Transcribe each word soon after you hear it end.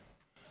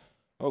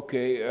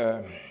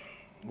Okay,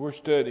 we're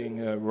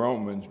studying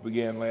Romans,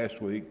 began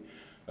last week.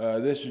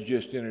 This is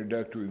just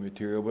introductory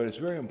material, but it's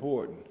very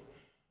important.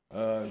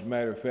 As a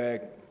matter of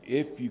fact,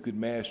 if you could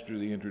master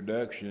the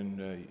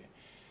introduction,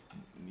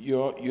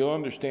 you'll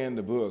understand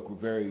the book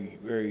very,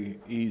 very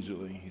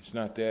easily. It's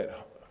not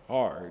that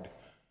hard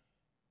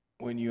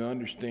when you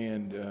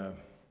understand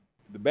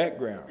the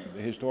background,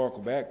 the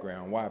historical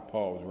background, why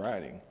Paul's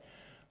writing.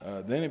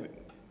 Then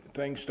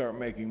things start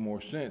making more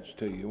sense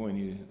to you when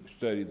you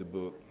study the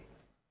book.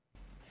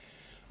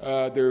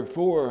 There are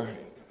four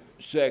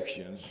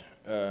sections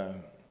that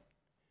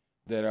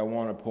I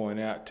want to point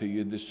out to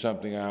you. This is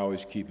something I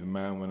always keep in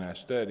mind when I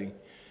study.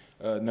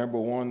 Number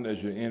one,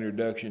 there's an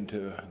introduction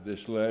to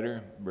this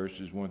letter,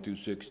 verses 1 through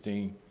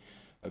 16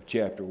 of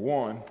chapter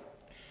 1.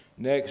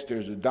 Next,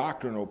 there's a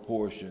doctrinal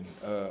portion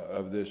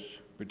of this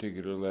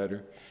particular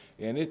letter,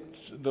 and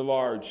it's the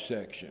large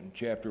section.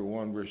 Chapter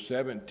 1, verse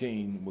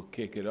 17 will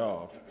kick it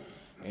off,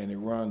 and it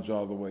runs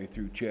all the way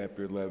through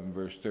chapter 11,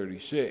 verse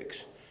 36.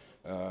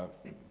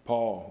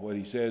 Paul, what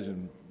he says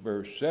in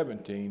verse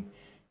 17,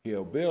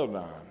 he'll build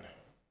on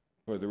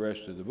for the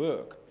rest of the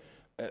book,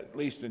 at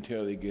least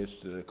until he gets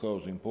to the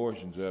closing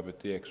portions of it,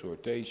 the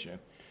exhortation,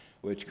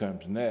 which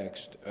comes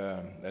next.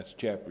 That's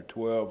chapter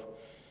 12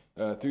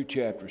 through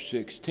chapter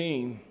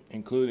 16,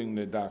 including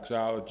the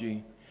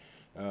doxology,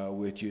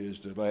 which is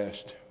the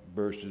last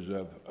verses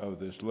of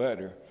this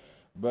letter.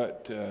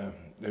 But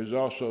there's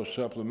also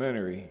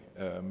supplementary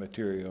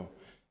material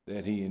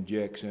that he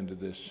injects into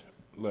this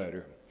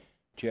letter.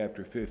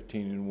 Chapter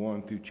 15 and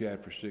 1 through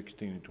chapter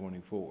 16 and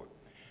 24.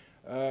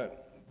 The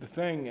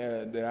thing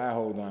that I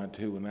hold on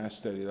to when I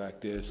study like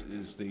this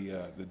is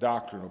the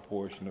doctrinal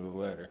portion of the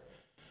letter.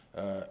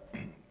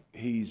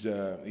 He's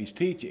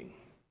teaching,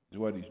 is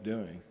what he's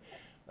doing.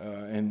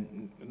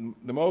 And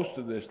the most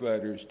of this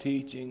letter is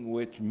teaching,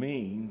 which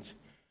means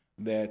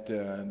that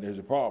there's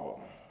a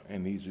problem,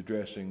 and he's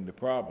addressing the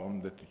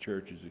problem that the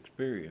church is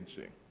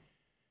experiencing.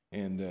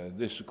 And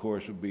this, of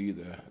course, will be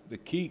the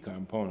key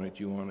component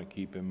you want to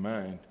keep in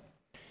mind.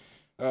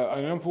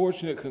 An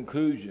unfortunate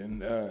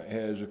conclusion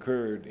has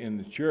occurred in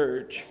the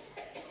church,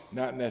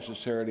 not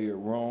necessarily at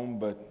Rome,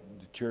 but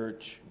the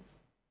church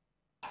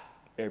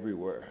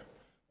everywhere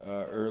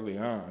early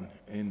on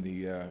in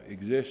the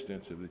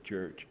existence of the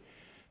church.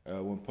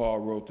 When Paul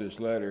wrote this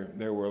letter,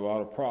 there were a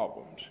lot of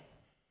problems.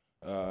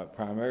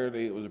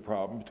 Primarily, it was a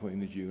problem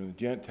between the Jew and the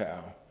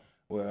Gentile.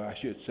 Well, I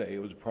should say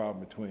it was a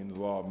problem between the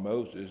law of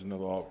Moses and the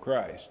law of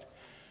Christ.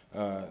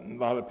 A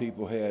lot of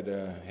people had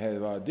a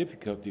lot of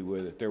difficulty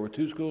with it. There were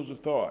two schools of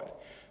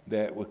thought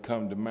that would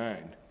come to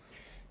mind.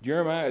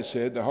 Jeremiah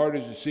said, "The heart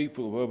is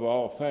deceitful above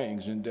all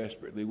things and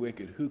desperately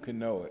wicked. Who can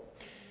know it?"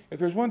 If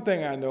there's one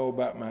thing I know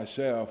about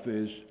myself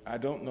is I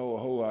don't know a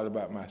whole lot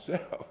about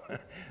myself.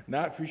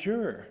 Not for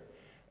sure.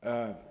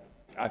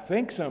 I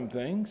think some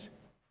things,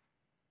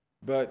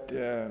 but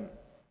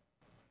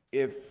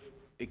if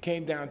it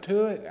came down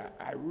to it,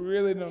 I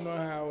really don't know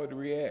how I would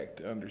react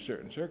under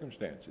certain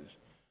circumstances.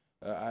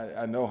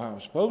 I know how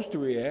I'm supposed to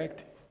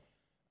react.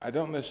 I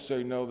don't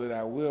necessarily know that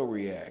I will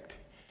react.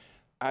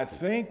 I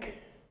think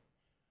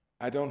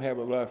I don't have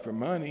a love for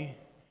money,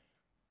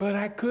 but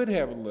I could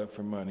have a love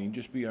for money and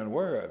just be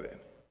unaware of it.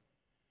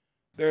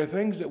 There are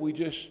things that we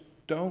just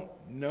don't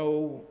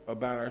know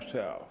about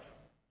ourselves.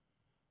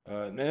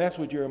 And that's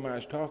what Jeremiah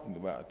is talking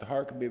about. The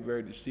heart can be a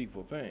very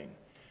deceitful thing.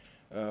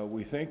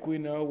 We think we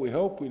know, we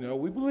hope we know,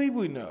 we believe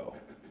we know.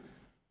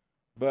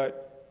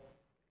 But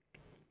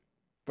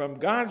from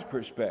God's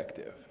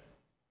perspective,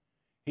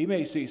 he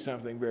may see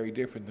something very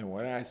different than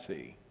what I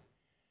see.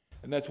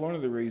 And that's one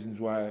of the reasons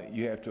why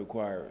you have to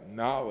acquire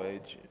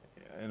knowledge,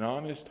 an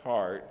honest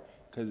heart,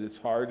 because it's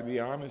hard to be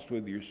honest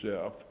with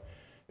yourself.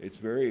 It's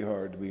very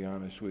hard to be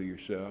honest with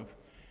yourself.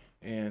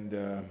 And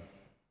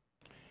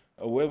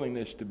a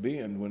willingness to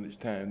bend when it's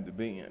time to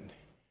bend.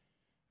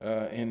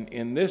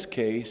 In this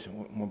case,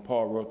 when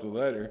Paul wrote the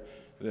letter,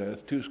 the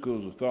two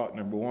schools of thought,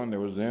 number one, there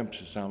was an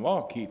emphasis on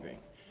law keeping.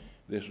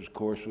 This, of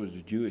course, was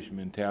the Jewish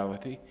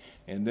mentality.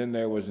 And then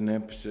there was an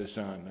emphasis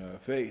on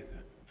faith,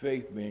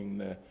 faith being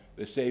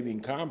the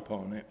saving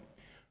component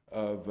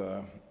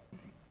of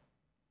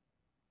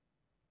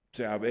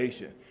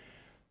salvation.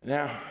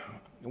 Now,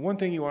 the one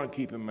thing you want to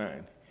keep in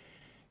mind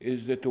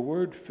is that the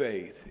word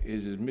faith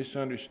is as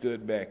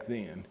misunderstood back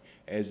then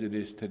as it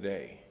is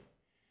today.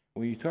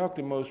 When you talk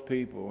to most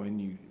people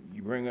and you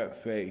bring up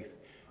faith,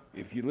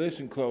 if you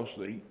listen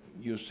closely,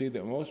 you'll see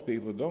that most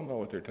people don't know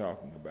what they're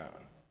talking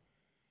about.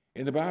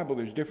 In the Bible,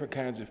 there's different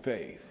kinds of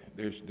faith.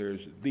 There's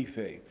the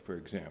faith, for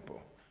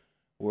example,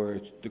 where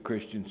it's the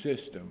Christian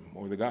system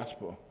or the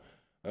gospel.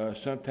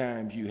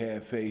 Sometimes you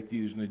have faith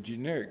used in a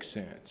generic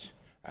sense.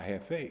 I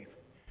have faith.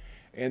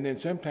 And then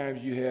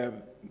sometimes you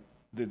have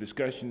the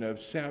discussion of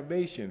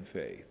salvation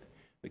faith,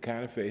 the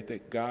kind of faith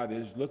that God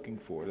is looking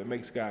for, that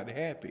makes God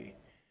happy.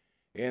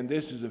 And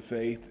this is a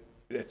faith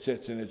that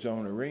sits in its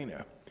own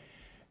arena.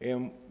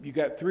 And you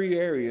got three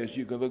areas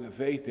you can look at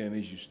faith in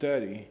as you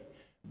study,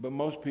 but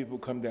most people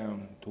come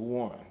down to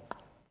one,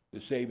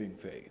 the saving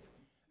faith.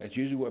 That's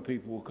usually what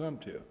people will come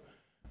to.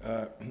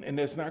 And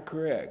that's not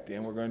correct,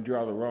 and we're going to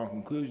draw the wrong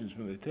conclusions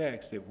from the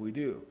text if we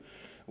do.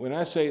 When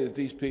I say that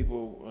these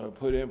people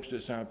put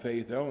emphasis on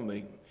faith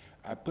only,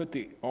 I put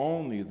the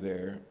only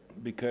there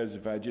because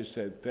if I just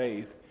said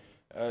faith,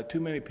 too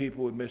many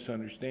people would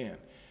misunderstand.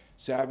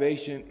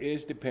 Salvation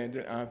is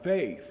dependent on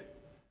faith.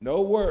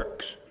 No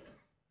works.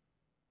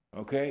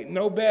 Okay?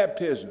 No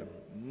baptism.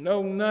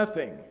 No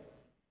nothing.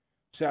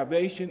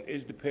 Salvation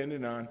is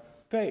dependent on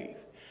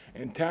faith.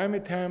 And time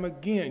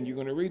again, you're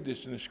going to read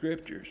this in the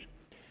scriptures.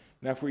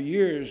 Now, for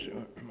years,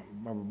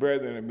 my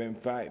brethren have been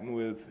fighting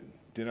with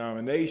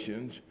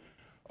denominations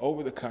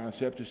over the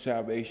concept of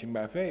salvation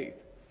by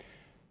faith.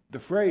 The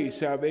phrase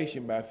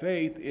salvation by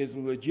faith is a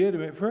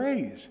legitimate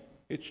phrase.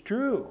 It's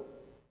true.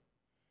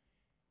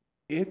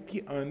 If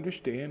you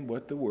understand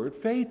what the word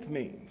faith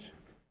means.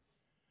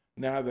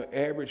 Now, the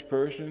average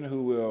person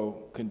who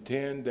will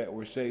contend that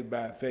we're saved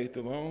by faith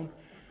alone,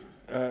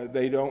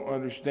 they don't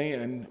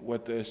understand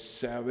what the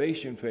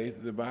salvation faith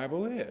of the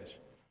Bible is.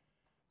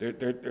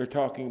 They're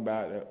talking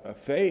about a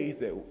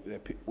faith that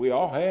we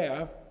all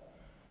have,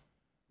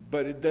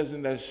 but it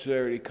doesn't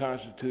necessarily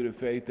constitute a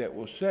faith that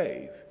will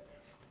save,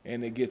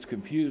 and it gets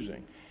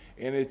confusing,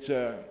 and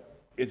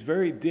it's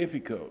very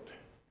difficult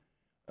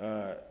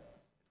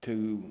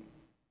to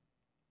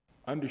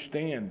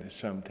understand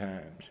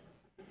sometimes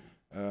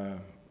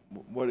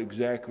what it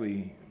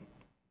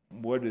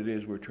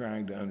is we're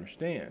trying to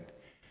understand.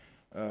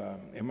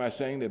 Am I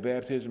saying that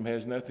baptism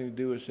has nothing to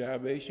do with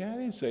salvation? I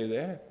didn't say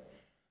that.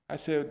 I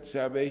said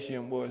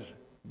salvation was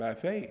by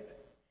faith.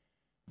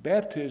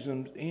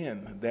 Baptism's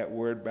in that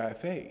word by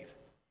faith.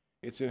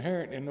 It's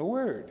inherent in the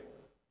word.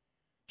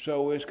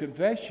 So is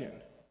confession.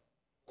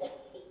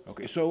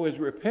 Okay, so is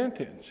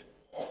repentance.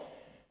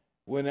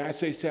 When I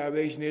say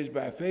salvation is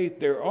by faith,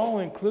 they're all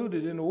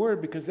included in the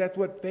word because that's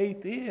what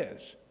faith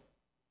is.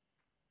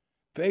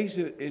 Faith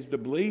is the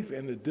belief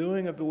and the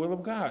doing of the will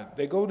of God.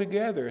 They go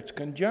together. It's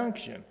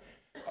conjunction.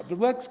 The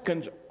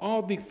lexicons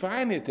all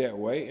define it that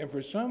way, and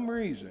for some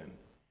reason,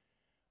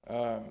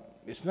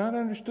 it's not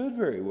understood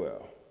very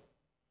well.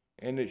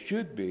 And it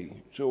should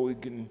be, so we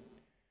can,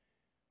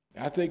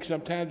 I think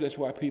sometimes that's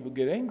why people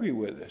get angry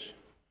with us.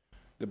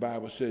 The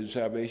Bible says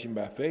salvation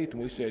by faith,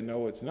 and we say,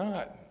 no, it's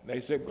not.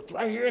 They say, but it's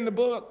right here in the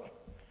book.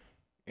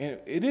 And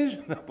it is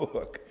in the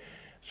book.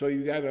 So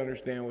you got to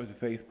understand what the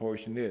faith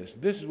portion is.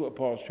 This is what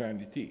Paul's trying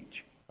to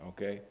teach,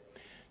 okay?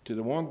 To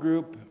the one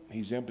group,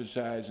 he's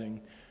emphasizing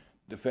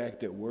the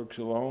fact that works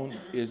alone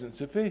isn't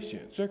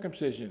sufficient.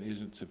 Circumcision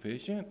isn't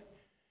sufficient.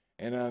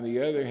 And on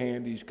the other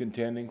hand, he's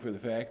contending for the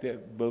fact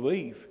that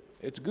belief,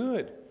 it's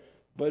good,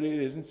 but it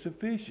isn't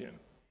sufficient.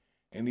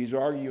 And he's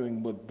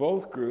arguing with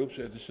both groups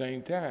at the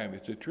same time.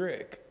 It's a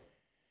trick.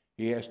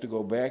 He has to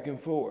go back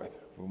and forth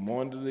from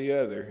one to the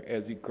other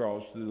as he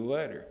crawls through the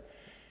letter.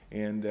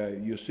 And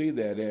you'll see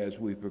that as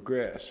we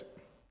progress.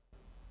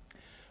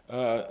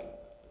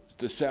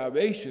 The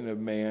salvation of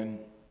man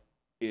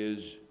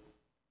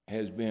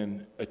has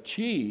been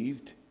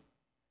achieved,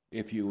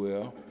 if you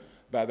will,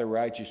 by the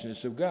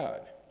righteousness of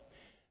God.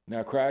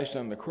 Now, Christ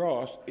on the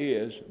cross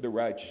is the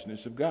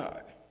righteousness of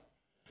God.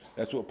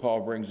 That's what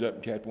Paul brings up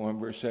in chapter 1,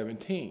 verse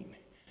 17.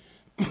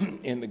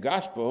 In the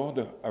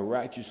gospel, a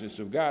righteousness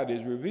of God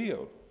is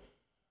revealed.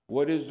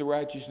 What is the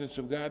righteousness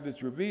of God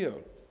that's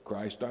revealed?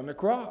 Christ on the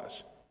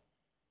cross.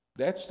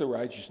 That's the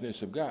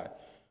righteousness of God.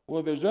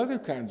 Well, there's other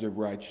kinds of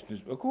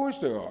righteousness. Of course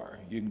there are.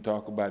 You can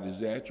talk about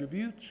his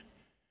attributes.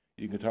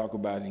 You can talk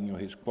about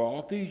his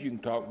qualities. You can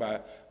talk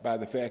by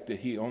the fact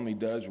that he only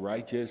does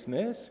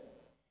righteousness.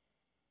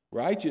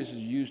 Righteous is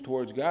used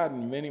towards God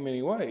in many,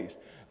 many ways.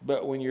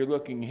 But when you're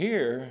looking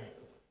here,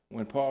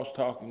 when Paul's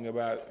talking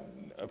about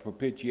a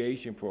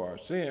propitiation for our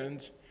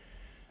sins,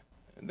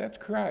 that's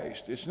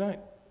Christ. It's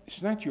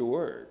not your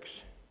works.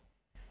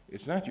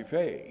 It's not your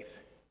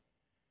faith.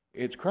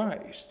 It's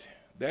Christ.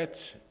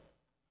 That's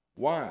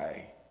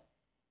why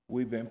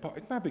we've been,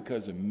 it's not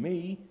because of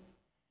me.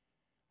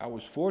 I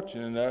was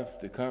fortunate enough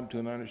to come to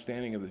an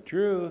understanding of the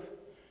truth,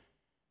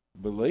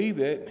 believe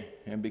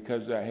it, and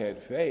because I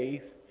had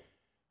faith,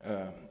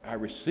 I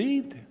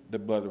received the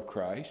blood of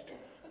Christ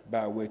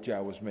by which I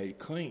was made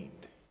clean,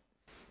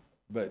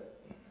 but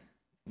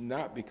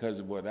not because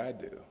of what I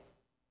do.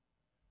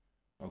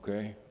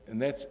 Okay?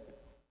 And that's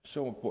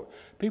so important.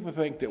 People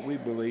think that we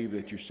believe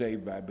that you're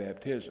saved by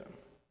baptism.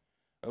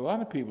 A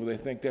lot of people, they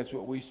think that's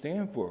what we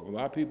stand for. A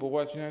lot of people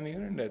watching on the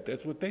internet,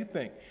 that's what they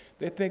think.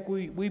 They think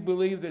we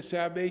believe that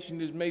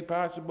salvation is made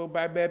possible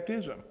by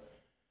baptism.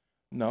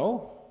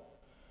 No.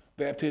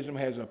 Baptism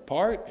has a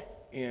part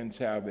in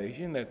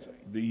salvation, that's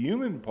the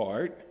human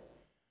part,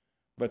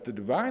 but the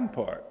divine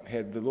part,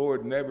 had the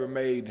Lord never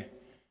made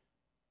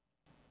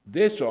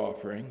this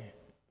offering,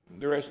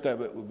 the rest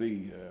of it would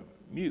be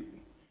mute.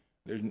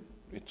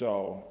 It's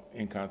all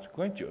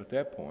inconsequential at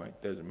that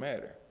point, doesn't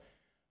matter.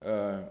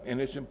 And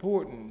it's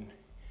important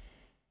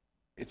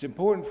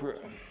for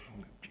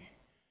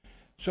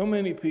so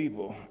many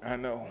people, I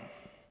know,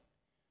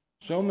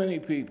 so many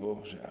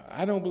people say,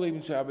 I don't believe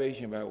in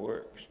salvation by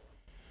works.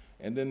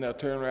 And then they'll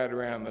turn right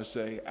around and they'll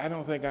say, I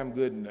don't think I'm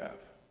good enough.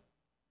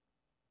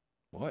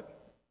 What?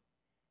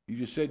 You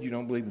just said you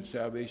don't believe in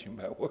salvation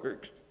by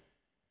works.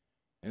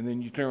 And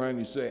then you turn around and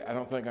you say, I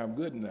don't think I'm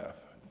good enough.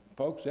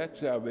 Folks, that's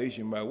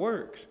salvation by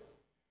works.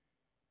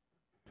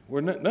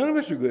 None of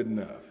us are good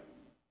enough.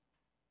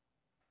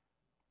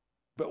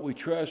 But we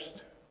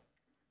trust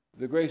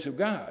the grace of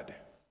God,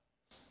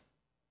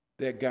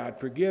 that God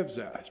forgives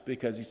us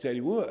because he said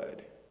he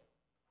would.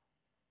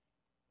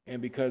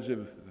 And because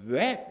of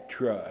that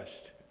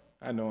trust,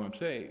 I know I'm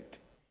saved.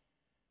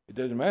 It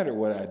doesn't matter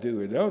what I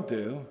do or don't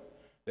do.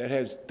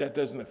 That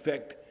doesn't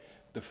affect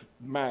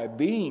my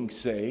being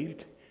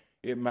saved.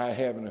 It might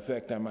have an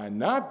effect on my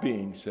not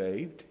being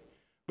saved,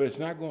 but it's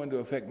not going to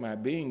affect my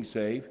being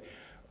saved.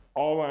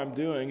 All I'm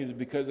doing is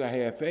because I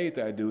have faith,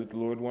 I do what the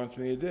Lord wants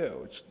me to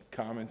do. It's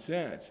common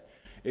sense.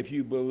 If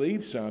you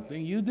believe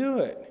something, you do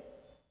it.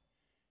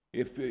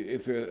 If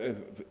a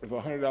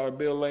 $100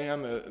 bill lay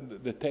on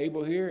the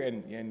table here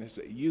and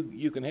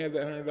you can have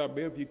that $100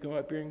 bill if you come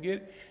up here and get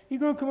it, you're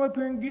going to come up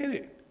here and get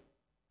it.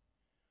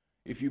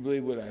 If you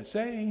believe what I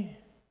say,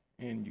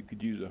 and you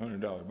could use a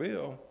 $100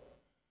 bill,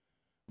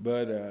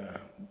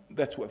 but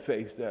that's what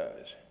faith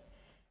does.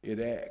 It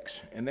acts.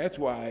 And that's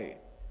why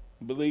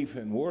belief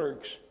and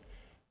works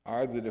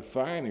are the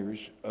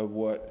definers of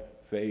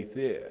what faith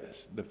is,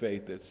 the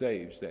faith that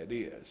saves, that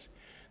is.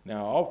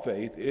 Now, all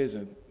faith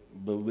isn't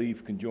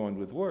belief conjoined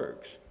with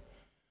works.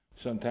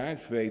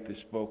 Sometimes faith is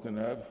spoken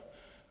of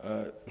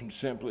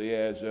simply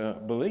as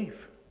a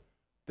belief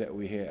that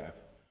we have.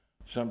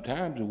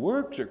 Sometimes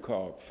works are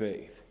called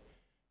faith.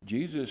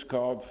 Jesus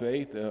called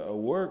faith a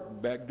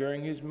work back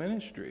during his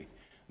ministry.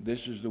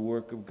 This is the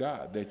work of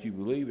God, that you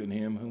believe in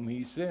him whom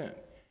he sent.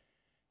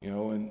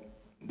 And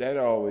that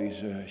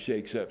always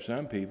shakes up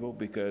some people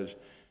because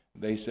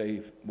they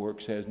say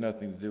works has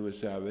nothing to do with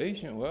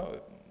salvation.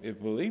 Well,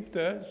 if belief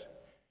does,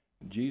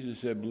 Jesus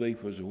said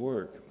belief was a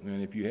work.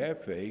 And if you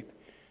have faith,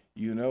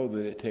 you know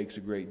that it takes a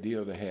great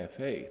deal to have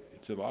faith.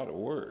 It's a lot of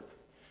work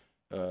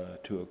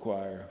to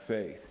acquire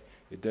faith.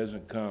 It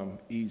doesn't come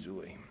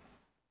easily.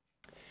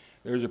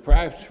 There's a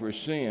price for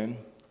sin,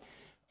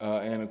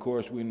 and of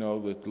course we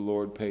know that the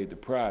Lord paid the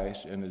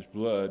price and his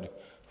blood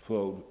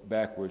flowed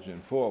backwards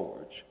and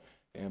forwards.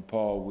 And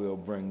Paul will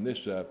bring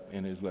this up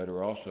in his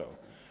letter also.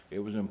 It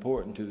was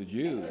important to the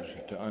Jews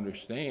to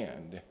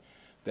understand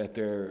that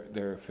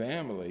their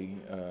family,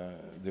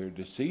 their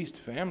deceased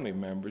family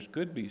members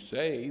could be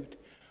saved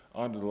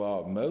under the law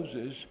of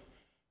Moses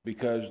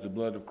because the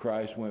blood of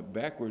Christ went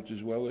backwards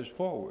as well as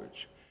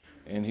forwards.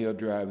 And he'll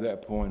drive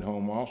that point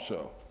home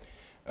also.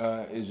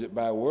 Is it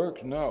by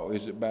works? No.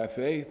 Is it by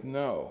faith?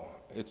 No.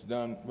 It's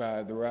done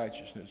by the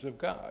righteousness of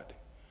God.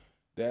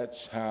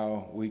 That's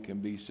how we can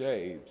be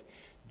saved.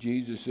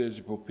 Jesus is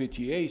a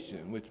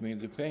propitiation, which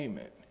means a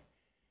payment.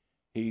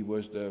 He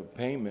was the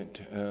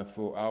payment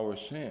for our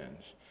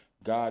sins.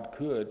 God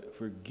could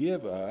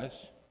forgive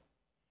us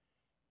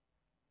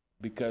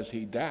because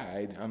he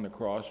died on the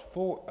cross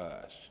for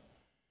us.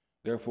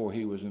 Therefore,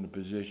 he was in a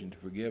position to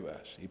forgive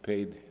us. He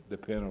paid the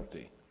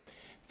penalty.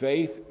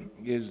 Faith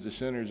is the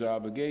sinner's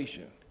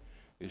obligation,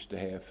 is to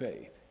have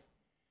faith.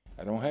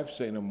 I don't have to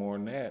say no more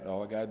than that.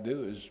 All I got to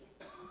do is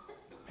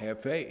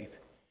have faith.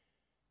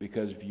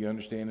 Because if you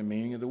understand the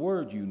meaning of the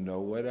word, you know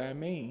what I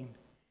mean.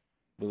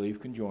 Belief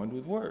conjoined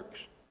with works.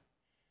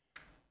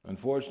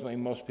 Unfortunately,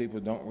 most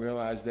people don't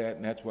realize that,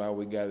 and that's why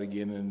we got to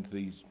get into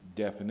these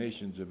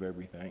definitions of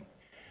everything.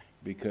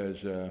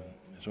 Because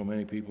so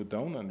many people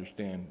don't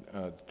understand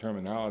the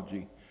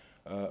terminology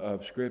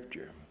of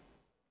Scripture.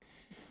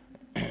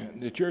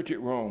 The church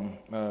at Rome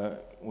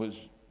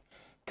was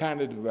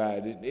kind of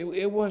divided.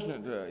 It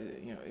wasn't,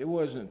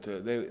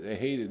 they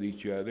hated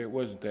each other. It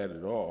wasn't that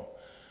at all.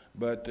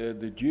 But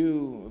the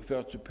Jew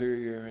felt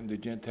superior and the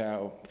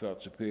Gentile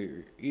felt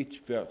superior. Each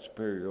felt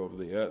superior over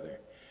the other.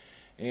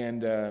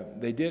 And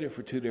they did it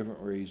for two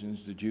different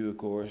reasons. The Jew, of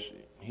course,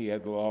 he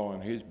had the law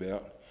on his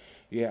belt.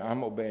 Yeah,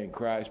 I'm obeying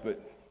Christ, but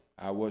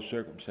I was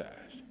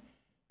circumcised.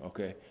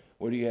 Okay,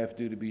 what do you have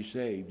to do to be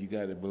saved? You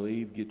got to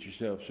believe, get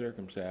yourself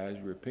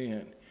circumcised,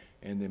 repent,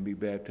 and then be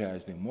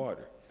baptized in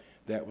water.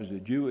 That was the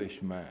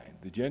Jewish mind.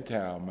 The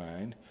Gentile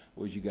mind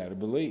was you got to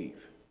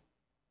believe.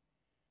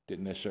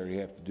 Didn't necessarily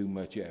have to do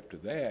much after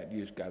that.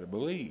 You just got to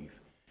believe.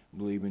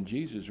 Believe in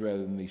Jesus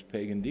rather than these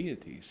pagan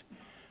deities.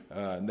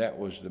 And that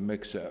was the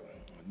mix-up.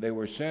 They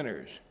were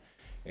sinners.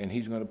 And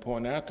he's going to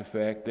point out the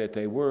fact that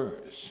they were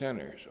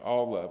sinners,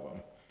 all of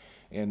them.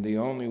 And the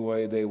only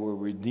way they were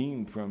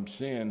redeemed from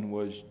sin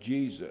was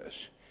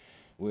Jesus,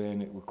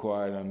 when it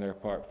required on their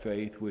part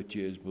faith, which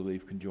is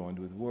belief conjoined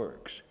with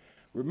works.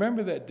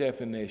 Remember that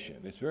definition.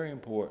 It's very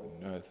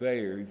important.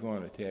 Thayer, if you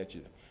want to attach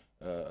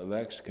a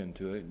lexicon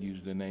to it,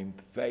 use the name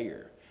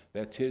Thayer.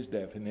 That's his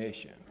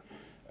definition.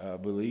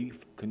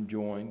 Belief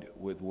conjoined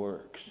with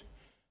works.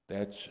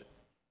 That's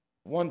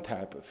one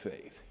type of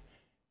faith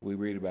we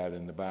read about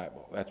in the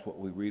Bible. That's what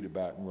we read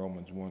about in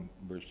Romans 1,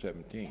 verse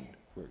 17,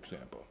 for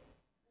example.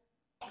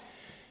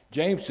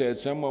 James said,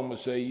 someone will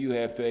say, you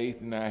have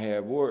faith and I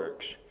have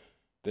works.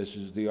 This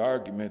is the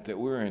argument that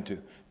we're into.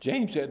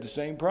 James had the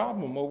same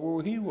problem over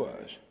where he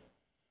was.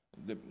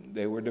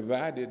 They were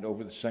divided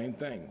over the same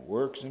thing,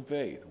 works and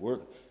faith.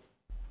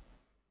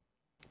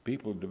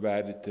 People are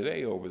divided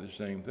today over the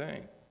same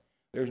thing.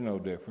 There's no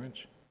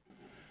difference.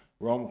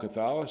 Roman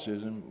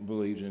Catholicism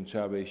believes in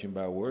salvation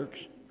by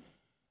works.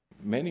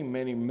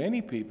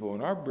 Many people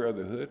in our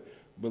brotherhood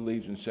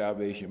believes in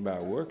salvation by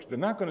works. They're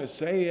not going to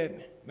say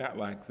it, not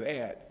like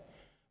that,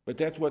 but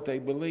that's what they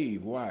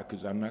believe. Why?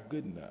 Because I'm not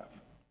good enough.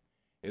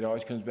 It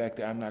always comes back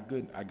to I'm not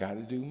good. I got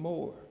to do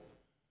more.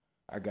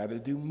 I got to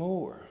do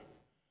more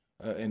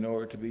in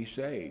order to be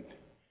saved.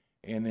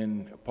 And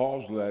in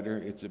Paul's letter,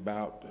 it's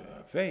about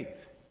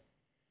faith.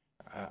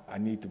 I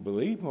need to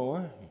believe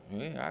more.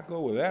 Yeah, I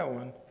go with that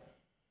one.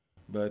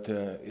 But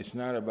it's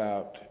not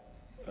about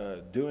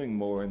doing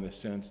more in the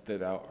sense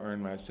that I'll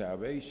earn my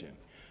salvation.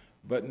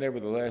 But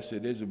nevertheless,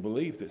 it is a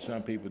belief that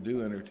some people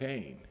do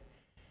entertain.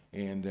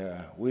 And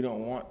we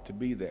don't want to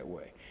be that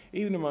way.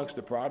 Even amongst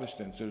the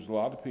Protestants, there's a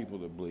lot of people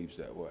that believes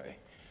that way.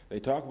 They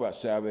talk about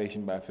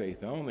salvation by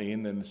faith only,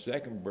 and then the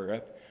second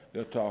breath,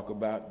 they'll talk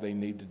about they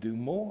need to do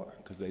more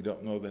because they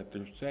don't know that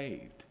they're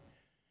saved.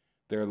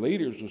 Their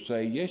leaders will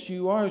say, yes,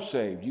 you are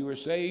saved. You were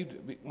saved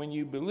when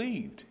you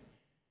believed.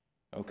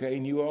 Okay,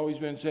 and you've always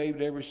been saved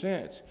ever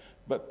since.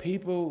 But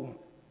people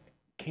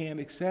can't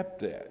accept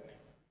that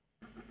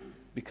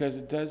because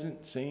it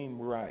doesn't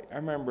seem right. I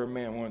remember a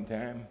man one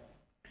time,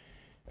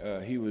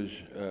 he was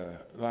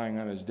lying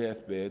on his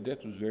deathbed.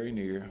 Death was very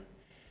near.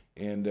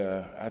 And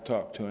I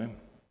talked to him.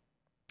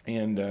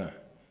 And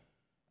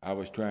I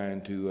was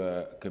trying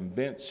to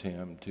convince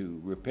him to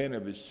repent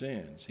of his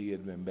sins. He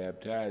had been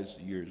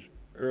baptized years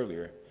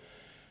earlier.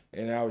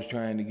 And I was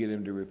trying to get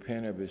him to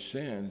repent of his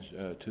sins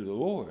to the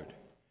Lord.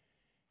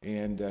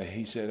 And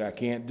he said, I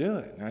can't do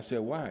it. And I said,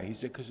 why? He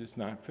said, because it's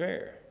not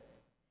fair.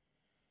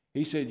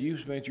 He said, you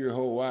spent your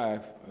whole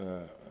life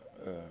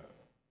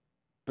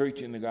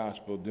preaching the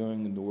gospel,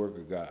 doing the work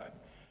of God.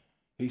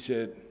 He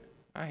said,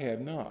 I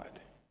have not.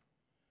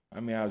 I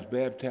mean, I was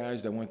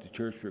baptized, I went to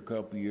church for a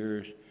couple of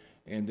years,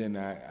 and then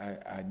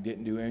I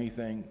didn't do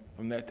anything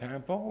from that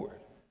time forward.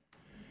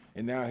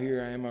 And now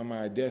here I am on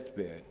my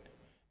deathbed,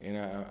 and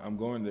I'm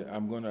going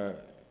to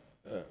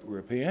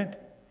repent,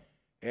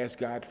 ask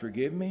God to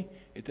forgive me.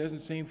 It doesn't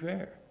seem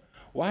fair.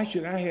 Why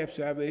should I have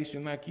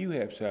salvation like you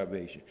have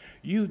salvation?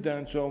 You've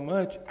done so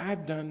much,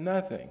 I've done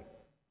nothing.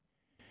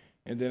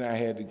 And then I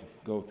had to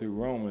go through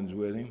Romans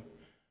with him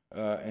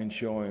and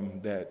show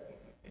him that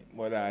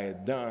what I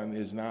had done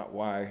is not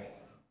why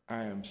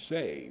I am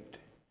saved.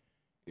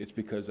 It's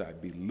because I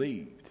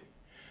believed.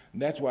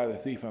 And that's why the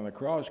thief on the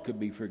cross could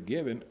be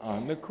forgiven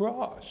on the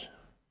cross.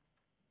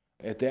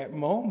 At that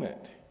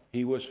moment,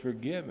 he was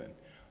forgiven.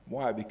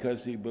 Why?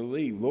 Because he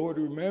believed. Lord,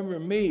 remember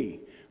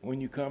me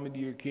when you come into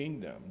your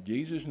kingdom.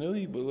 Jesus knew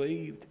he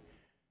believed,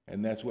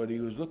 and that's what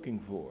he was looking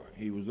for.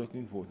 He was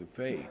looking for the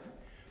faith.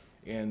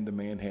 And the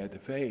man had the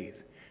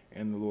faith.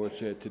 And the Lord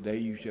said, today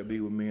you shall be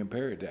with me in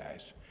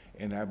paradise.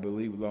 And I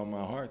believe with all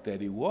my heart that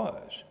he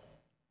was.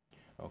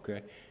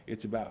 Okay?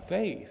 It's about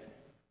faith.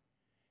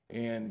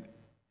 And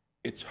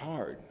it's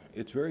hard.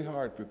 It's very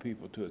hard for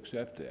people to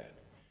accept that.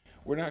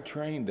 We're not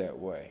trained that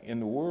way. In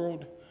the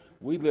world,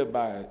 we live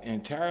by an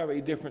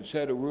entirely different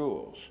set of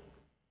rules.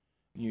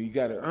 You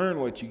got to earn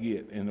what you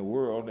get in the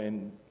world,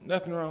 and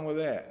nothing wrong with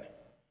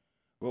that.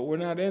 But we're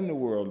not in the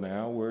world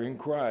now. We're in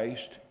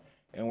Christ,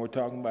 and we're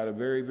talking about a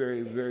very,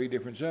 very, very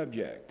different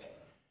subject.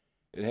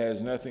 It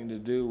has nothing to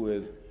do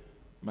with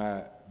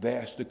my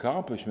vast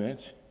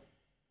accomplishments,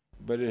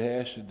 but it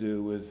has to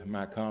do with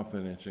my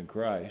confidence in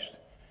Christ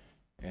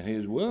and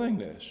his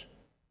willingness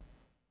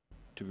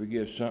to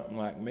forgive something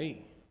like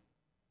me.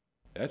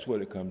 That's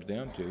what it comes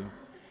down to.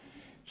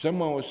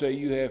 Someone will say,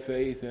 you have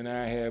faith and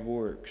I have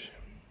works.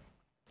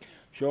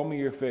 Show me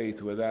your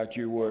faith without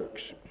your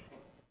works.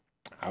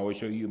 I will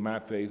show you my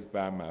faith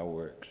by my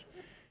works.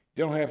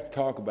 You don't have to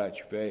talk about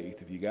your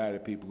faith. If you got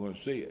it, people are going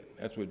to see it.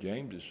 That's what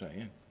James is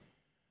saying.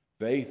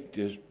 Faith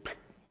just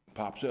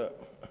pops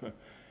up.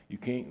 You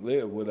can't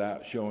live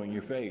without showing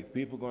your faith.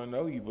 People are going to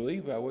know you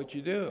believe by what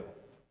you do.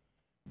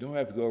 You don't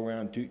have to go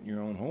around tooting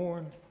your own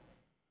horn.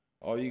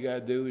 All you got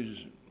to do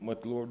is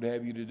what the Lord would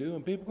have you to do,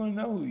 and people are going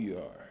to know who you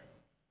are.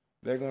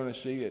 They're going to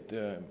see it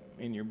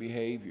in your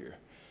behavior.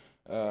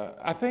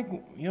 I think,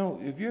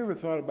 have you ever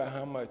thought about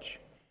how much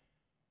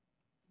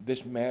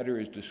this matter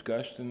is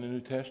discussed in the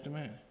New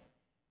Testament?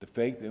 The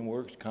faith and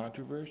works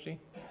controversy?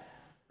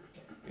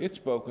 It's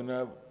spoken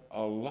of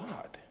a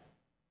lot.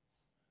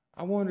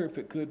 I wonder if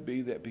it could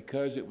be that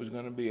because it was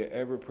going to be an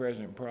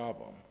ever-present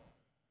problem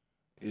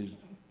is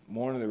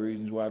one of the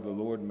reasons why the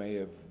Lord may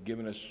have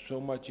given us so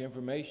much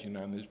information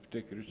on this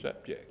particular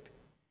subject.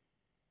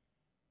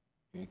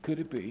 Could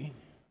it be?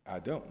 I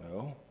don't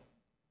know.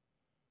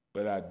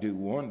 But I do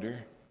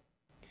wonder.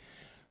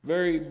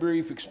 Very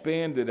brief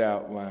expanded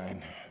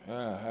outline.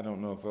 I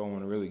don't know if I want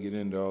to really get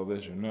into all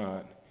this or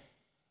not.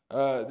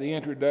 The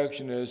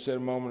introduction, as said a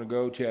moment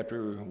ago,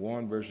 chapter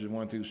 1, verses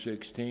 1 through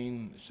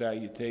 16. The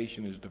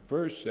salutation is the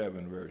first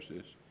 7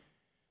 verses.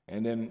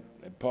 And then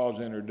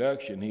Paul's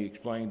introduction, he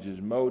explains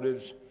his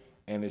motives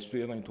and his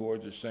feeling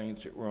towards the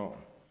saints at Rome.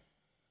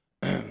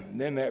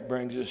 then that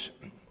brings us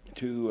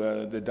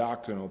to the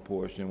doctrinal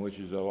portion, which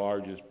is the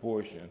largest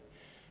portion.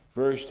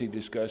 First, he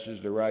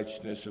discusses the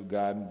righteousness of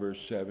God in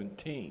verse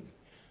 17.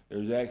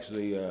 There's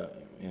actually,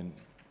 in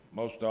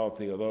most all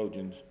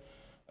theologians,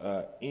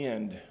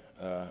 end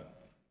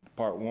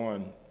part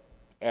 1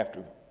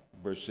 after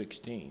verse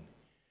 16.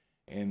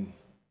 And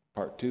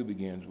part 2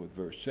 begins with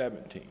verse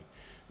 17.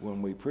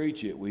 When we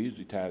preach it, we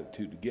usually tie the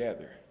two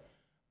together.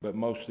 But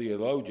most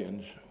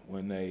theologians,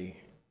 when they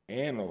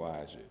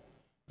analyze it,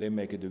 they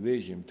make a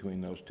division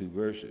between those two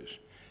verses.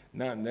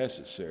 Not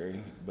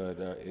necessary, but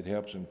it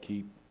helps them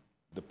keep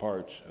the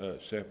parts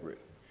separate.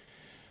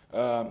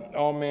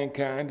 All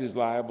mankind is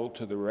liable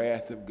to the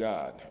wrath of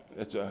God.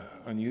 That's an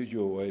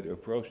unusual way to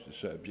approach the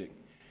subject.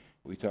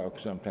 We talk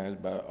sometimes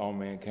about all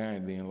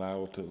mankind being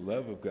liable to the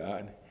love of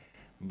God,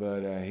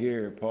 but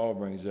here Paul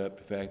brings up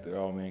the fact that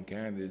all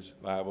mankind is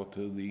liable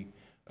to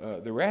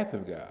the wrath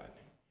of God.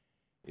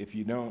 If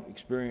you don't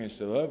experience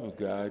the love of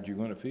God, you're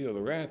going to feel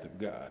the wrath of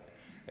God,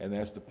 and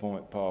that's the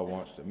point Paul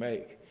wants to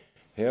make.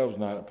 Hell's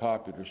not a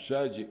popular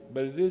subject,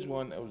 but it is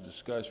one that was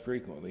discussed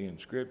frequently in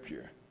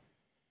Scripture.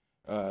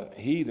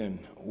 Heathen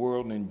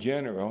world in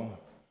general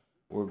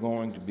were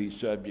going to be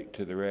subject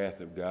to the wrath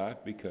of God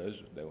because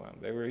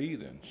they were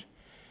heathens.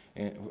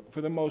 And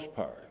for the most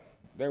part,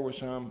 there were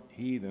some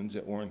heathens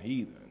that weren't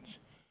heathens.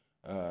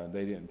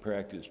 They didn't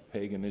practice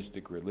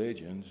paganistic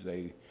religions.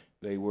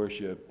 They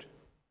worshiped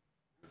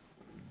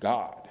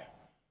God.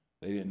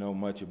 They didn't know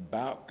much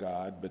about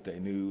God, but they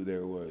knew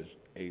there was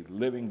a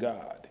living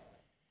God,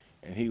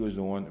 and he was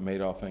the one that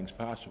made all things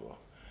possible.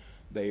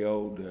 They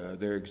owed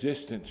their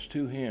existence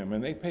to him,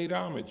 and they paid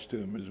homage to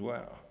him as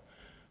well.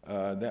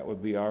 That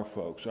would be our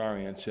folks, our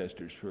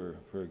ancestors, for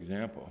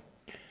example.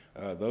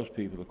 Those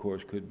people, of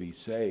course, could be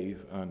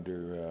saved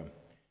under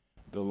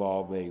the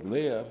law they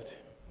lived.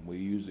 We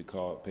usually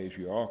call it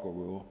patriarchal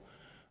rule,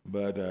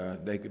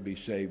 but they could be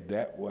saved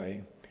that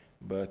way.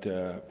 But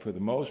for the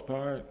most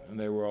part,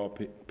 they were all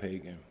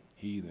pagan,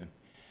 heathen.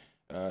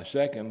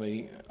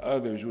 Secondly,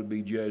 others would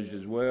be judged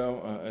as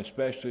well,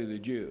 especially the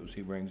Jews.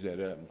 He brings that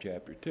up in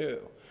chapter 2.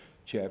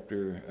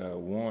 Chapter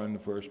 1, the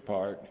first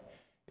part,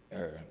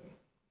 or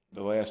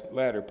the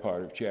latter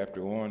part of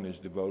chapter 1 is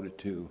devoted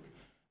to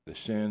the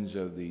sins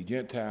of the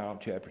Gentile.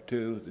 Chapter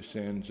 2, the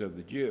sins of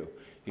the Jew.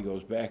 He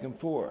goes back and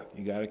forth.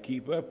 You got to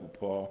keep up with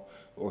Paul,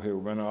 or he'll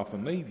run off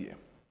and leave you.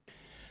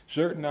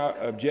 Certain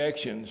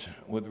objections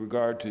with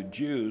regard to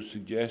Jews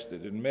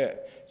suggested and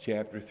met.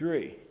 Chapter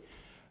 3.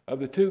 Of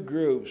the two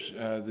groups,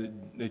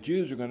 the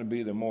Jews are going to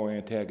be the more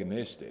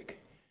antagonistic.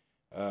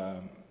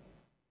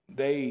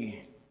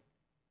 They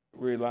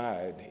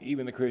relied,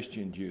 even the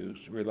Christian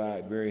Jews,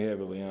 relied very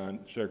heavily on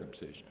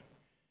circumcision.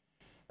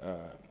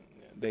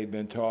 They'd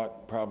been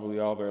taught probably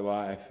all their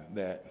life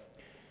that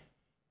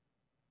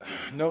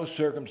no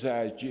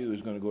circumcised Jew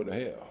is going to go to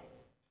hell.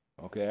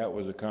 Okay, that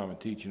was a common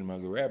teaching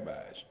among the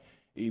rabbis.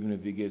 Even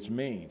if he gets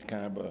mean, it's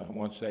kind of a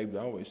once saved,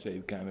 always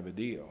saved kind of a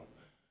deal.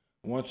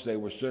 Once they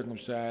were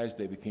circumcised,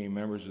 they became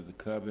members of the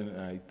covenant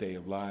on the eighth day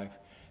of life,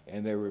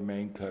 and they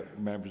remained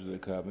members of the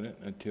covenant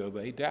until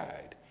they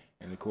died.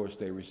 And of course,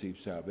 they received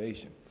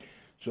salvation.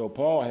 So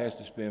Paul has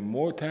to spend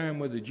more time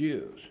with the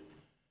Jews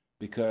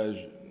because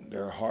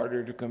they're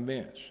harder to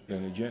convince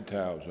than the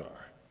Gentiles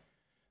are.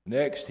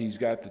 Next, he's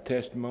got the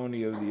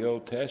testimony of the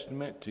Old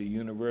Testament to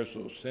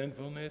universal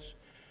sinfulness.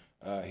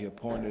 He'll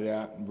point it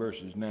out in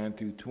verses 9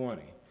 through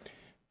 20.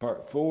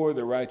 Part 4,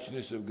 the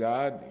righteousness of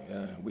God,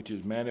 which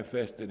is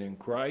manifested in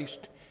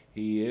Christ.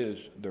 He is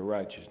the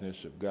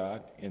righteousness of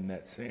God in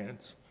that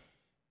sense,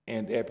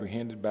 and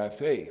apprehended by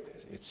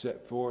faith. It's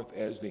set forth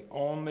as the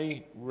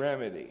only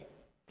remedy,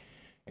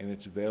 and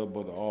it's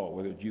available to all,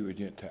 whether Jew or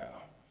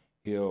Gentile.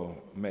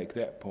 He'll make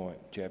that point,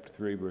 chapter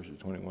 3, verses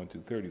 21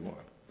 through 31.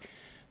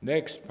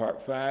 Next,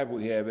 part 5,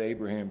 we have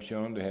Abraham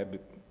shown to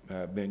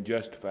have been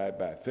justified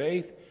by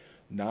faith,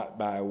 not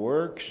by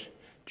works,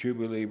 true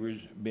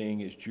believers being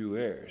his true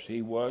heirs.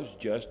 He was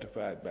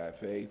justified by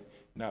faith,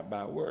 not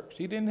by works.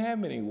 He didn't have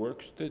many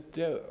works to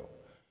do.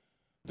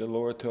 The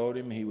Lord told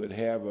him he would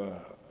have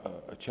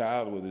a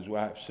child with his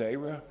wife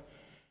Sarah.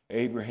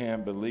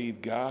 Abraham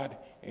believed God,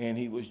 and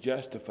he was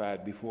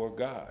justified before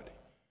God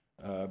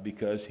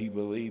because he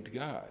believed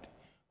God.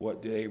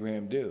 What did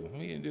Abraham do?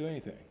 He didn't do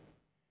anything.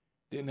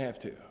 Didn't have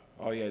to.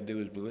 All you had to do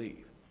was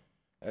believe.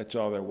 That's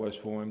all there was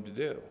for him to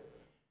do.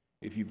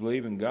 If you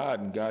believe in God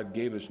and God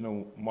gave us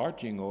no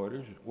marching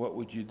orders, what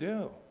would you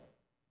do?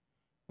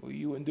 Well,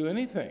 you wouldn't do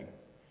anything.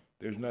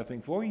 There's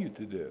nothing for you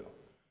to do.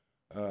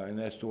 And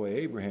that's the way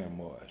Abraham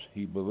was.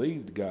 He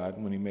believed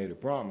God when he made a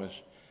promise,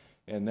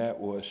 and that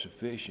was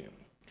sufficient.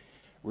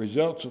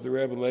 Results of the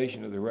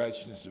revelation of the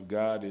righteousness of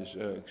God is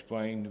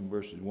explained in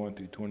verses 1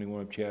 through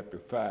 21 of chapter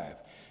 5.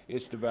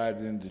 It's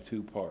divided into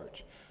two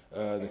parts.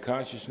 The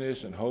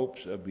consciousness and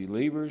hopes of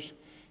believers.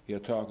 He'll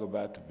talk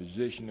about the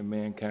position of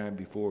mankind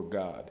before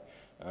God,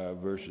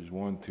 verses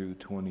 1 through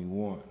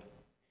 21.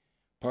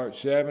 Part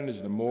 7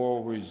 is the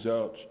moral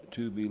results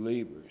to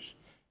believers.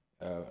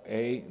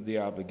 A, the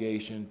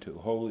obligation to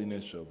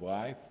holiness of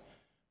life.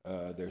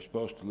 They're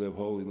supposed to live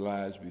holy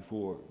lives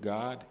before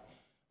God.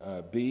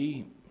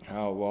 B,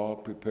 how law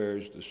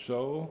prepares the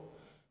soul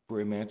for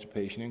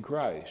emancipation in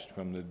Christ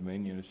from the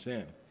dominion of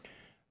sin.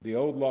 The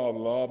old law, the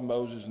law of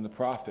Moses and the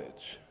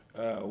prophets,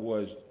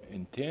 was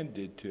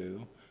intended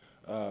to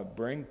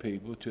bring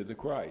people to the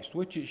Christ,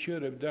 which it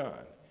should have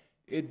done.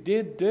 It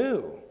did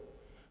do,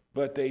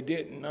 but they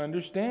didn't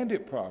understand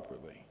it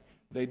properly.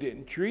 They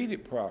didn't treat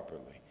it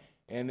properly,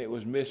 and it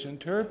was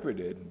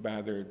misinterpreted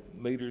by their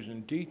leaders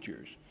and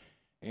teachers.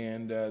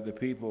 And the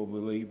people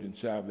believed in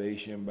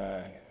salvation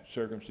by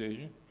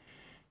circumcision,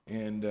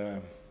 and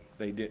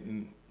they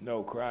didn't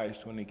know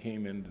Christ when he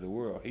came into the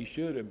world. He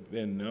should have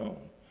been known.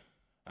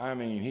 I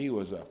mean, he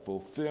was a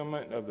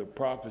fulfillment of the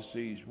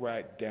prophecies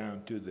right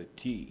down to the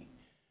T.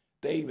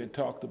 They even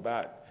talked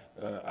about,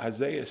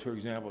 Isaiah, for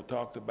example,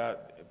 talked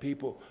about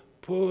people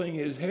pulling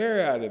his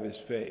hair out of his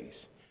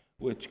face,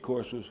 which, of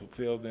course, was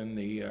fulfilled in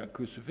the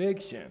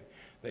crucifixion.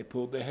 They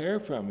pulled the hair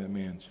from the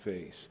man's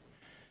face.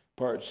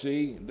 Part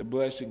C, the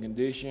blessed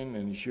condition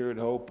and assured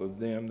hope of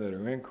them that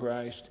are in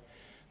Christ,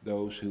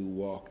 those who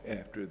walk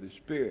after the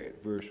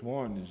Spirit. Verse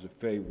 1 is a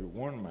favorite,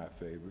 one of my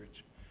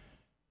favorites.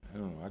 I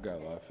don't know, I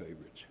got a lot of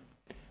favorites.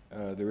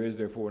 There is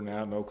therefore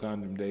now no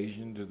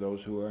condemnation to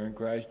those who are in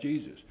Christ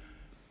Jesus.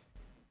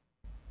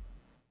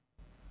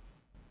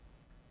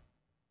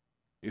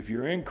 If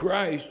you're in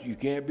Christ, you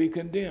can't be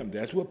condemned.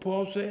 That's what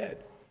Paul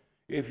said.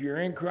 If you're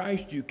in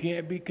Christ, you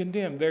can't be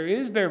condemned. There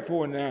is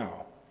therefore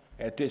now,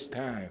 at this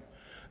time,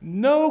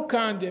 no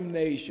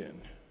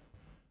condemnation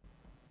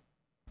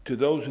to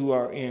those who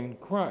are in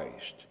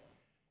Christ.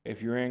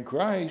 If you're in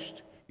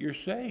Christ, you're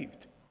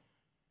saved.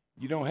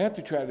 You don't have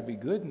to try to be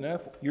good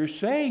enough. You're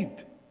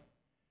saved.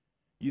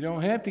 You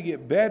don't have to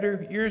get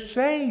better. You're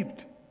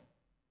saved.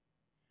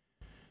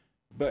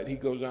 But he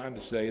goes on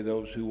to say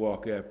those who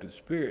walk after the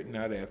Spirit,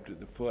 not after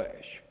the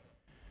flesh.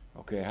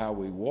 Okay, how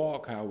we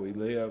walk, how we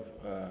live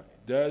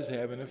does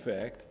have an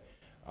effect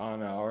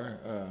on our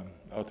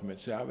ultimate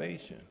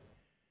salvation.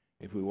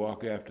 If we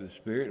walk after the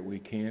Spirit, we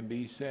can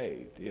be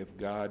saved. If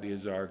God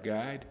is our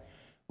guide,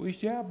 we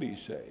shall be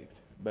saved.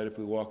 But if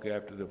we walk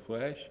after the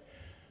flesh,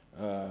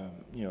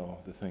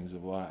 the things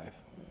of life,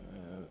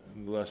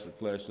 lust of the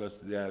flesh,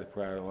 lust of the eye, the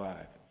pride of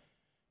life.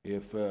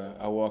 If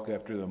I walk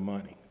after the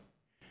money,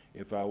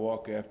 if I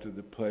walk after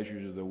the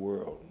pleasures of the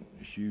world,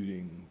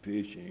 shooting,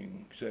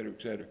 fishing,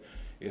 etc.,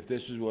 if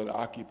this is what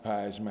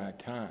occupies my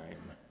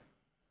time,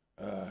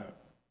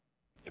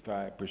 if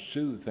I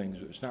pursue the things,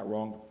 it's not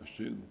wrong to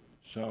pursue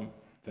some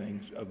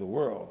things of the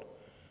world,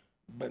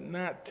 but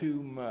not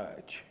too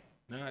much,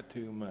 not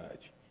too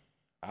much.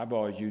 I've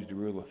always used the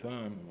rule of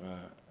thumb,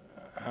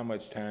 how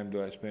much time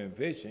do I spend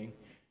fishing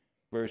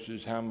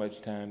versus how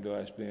much time do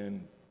I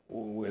spend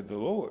with the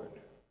Lord?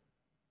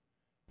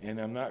 And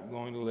I'm not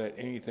going to let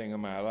anything in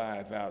my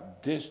life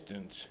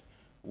outdistance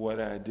what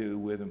I do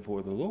with and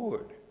for the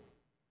Lord,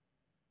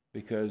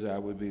 because I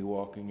would be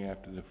walking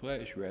after the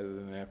flesh rather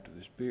than after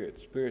the Spirit.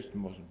 The Spirit's the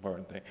most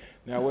important thing.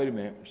 Now, wait a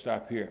minute.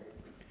 Stop here.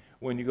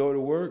 When you go to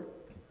work,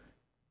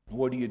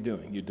 what are you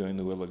doing? You're doing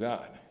the will of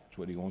God. That's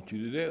what he wants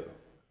you to do.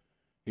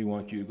 He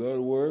wants you to go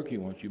to work. He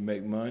wants you to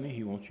make money.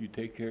 He wants you to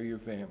take care of your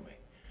family.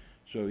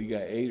 So you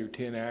got 8 or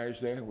 10 hours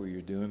there where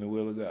you're doing the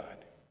will of God,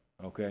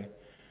 okay?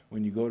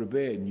 When you go to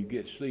bed and you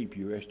get sleep,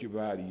 you rest your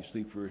body, you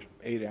sleep for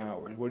 8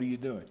 hours. What are you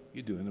doing?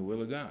 You're doing the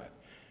will of God.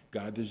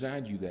 God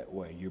designed you that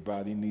way. Your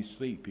body needs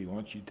sleep. He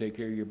wants you to take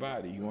care of your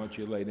body. He wants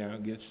you to lay down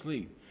and get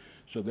sleep.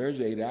 So there's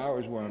 8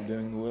 hours where I'm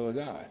doing the will of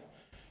God.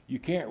 You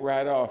can't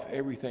write off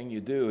everything you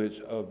do as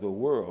of the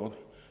world,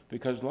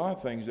 because a lot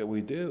of things that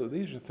we do,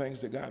 these are things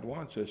that God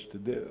wants us to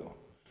do.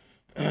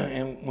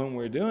 And when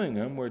we're doing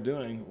them, we're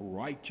doing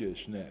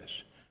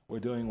righteousness. We're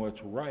doing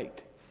what's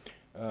right.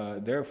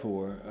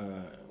 Therefore,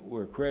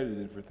 we're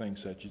credited for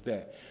things such as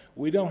that.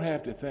 We don't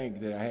have to think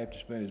that I have to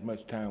spend as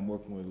much time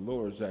working with the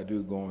Lord as I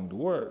do going to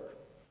work.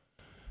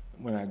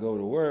 When I go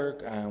to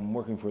work, I'm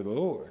working for the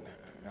Lord.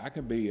 I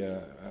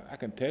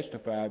can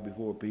testify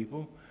before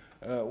people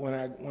when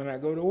I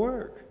go to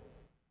work.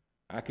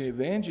 I can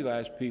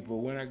evangelize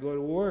people when I go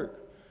to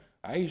work.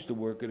 I used to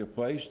work at a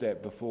place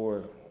that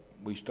before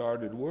we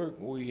started work,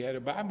 we had a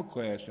Bible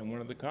class in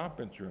one of the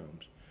conference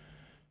rooms.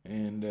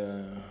 And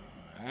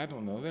I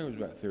don't know, there was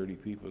about 30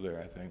 people there,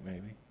 I think,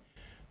 maybe.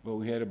 But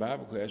we had a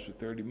Bible class for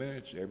 30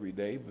 minutes every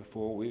day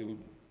before we would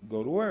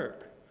go to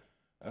work.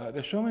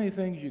 There's so many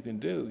things you can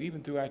do,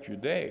 even throughout your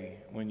day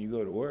when you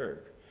go to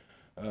work,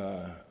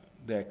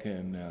 that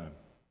can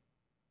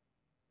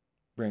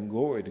bring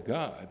glory to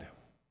God.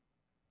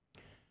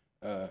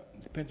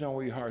 Depends on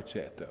where your heart's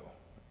at, though.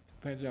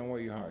 Depends on where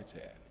your heart's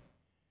at.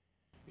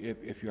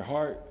 If your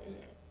heart,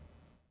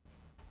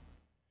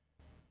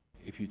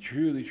 if you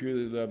truly,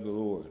 truly love the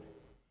Lord,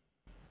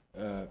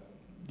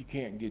 you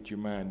can't get your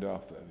mind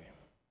off of him.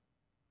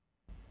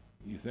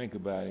 You think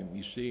about him,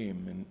 you see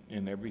him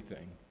in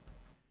everything.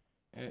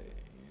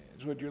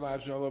 That's what your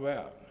life's all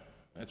about.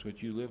 That's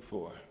what you live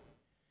for.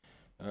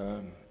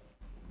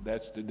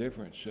 That's the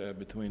difference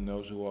between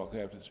those who walk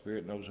after the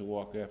Spirit and those who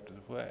walk after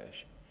the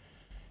flesh.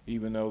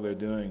 Even though they're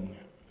doing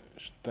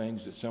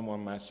things that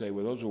someone might say,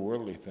 well, those are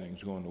worldly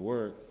things, going to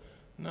work.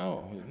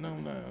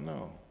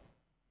 No.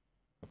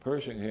 A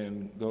person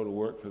can go to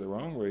work for the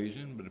wrong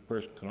reason, but a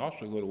person can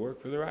also go to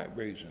work for the right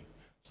reason.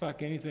 It's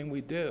like anything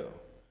we do.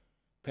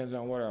 Depends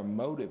on what our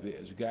motive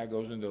is. A guy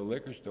goes into a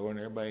liquor store and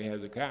everybody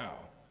has a cow.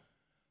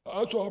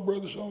 I saw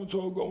brother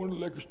so-and-so go in the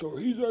liquor store.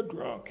 He's a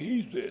drunk.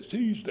 He's this.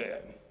 He's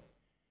that.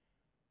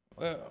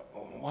 Well,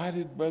 why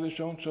did brother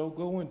so-and-so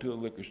go into a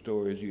liquor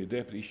store? Is he a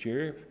deputy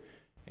sheriff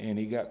and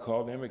he got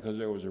called in because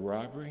there was a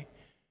robbery?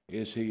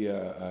 Is he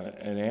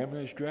an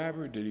ambulance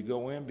driver? Did he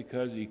go in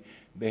because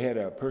they had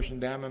a person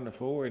down on the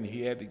floor and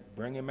he had to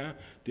bring him out?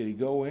 Did he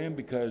go in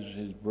because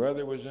his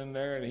brother was in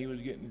there and he was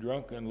getting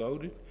drunk and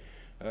loaded?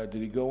 Did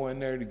he go in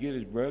there to get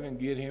his brother and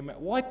get him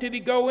out? What did he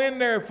go in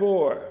there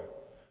for?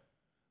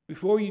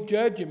 Before you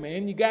judge him,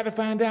 man, you got to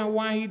find out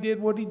why he did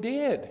what he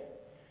did.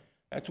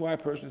 That's why a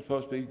person is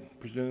supposed to be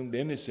presumed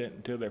innocent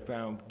until they're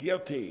found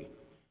guilty.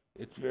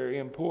 It's very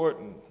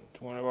important.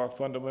 It's one of our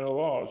fundamental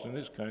laws in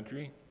this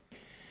country.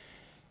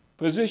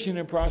 Position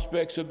and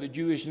prospects of the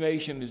Jewish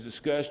nation is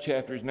discussed,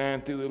 chapters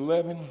 9 through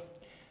 11.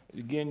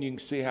 Again, you can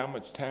see how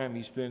much time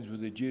he spends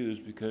with the Jews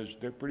because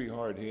they're pretty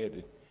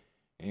hard-headed.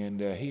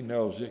 And he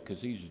knows it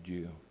because he's a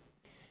Jew.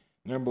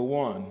 Number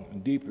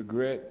one, deep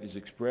regret is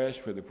expressed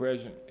for the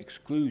present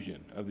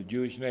exclusion of the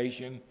Jewish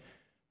nation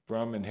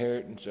from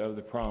inheritance of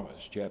the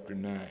promise, chapter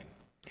 9.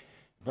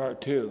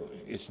 Part 2,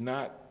 it's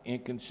not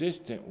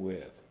inconsistent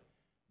with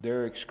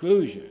their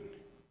exclusion.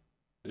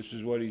 This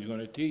is what he's going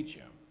to teach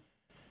them.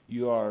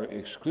 You are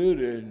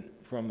excluded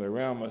from the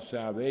realm of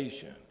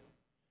salvation.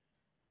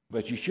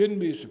 But you shouldn't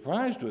be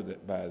surprised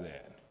by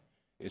that.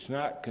 It's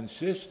not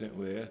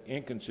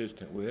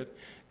inconsistent with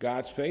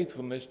God's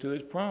faithfulness to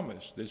his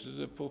promise. This is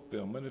a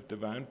fulfillment of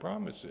divine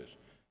promises.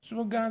 This is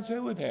what God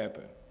said would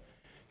happen.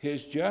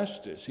 His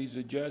justice, he's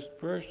a just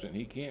person.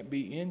 He can't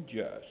be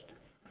unjust.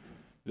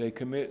 They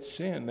commit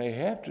sin. They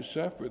have to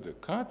suffer the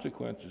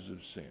consequences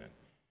of sin.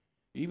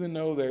 Even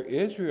though they're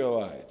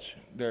Israelites,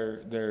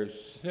 they're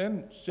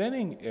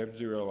sinning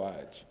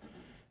Israelites.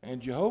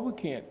 And Jehovah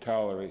can't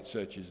tolerate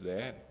such as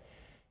that.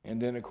 And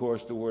then, of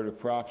course, the word of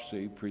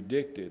prophecy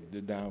predicted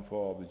the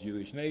downfall of the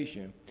Jewish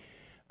nation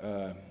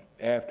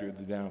after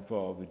the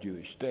downfall of the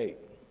Jewish state.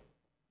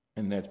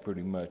 And that's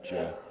pretty much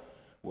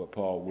what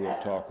Paul will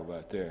talk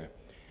about there.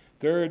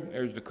 Third,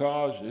 there's the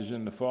cause is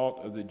in the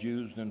fault of the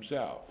Jews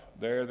themselves.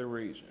 They're the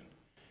reason.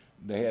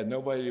 They had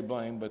nobody to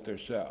blame but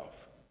themselves.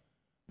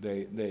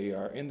 They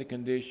are in the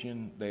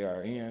condition they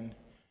are in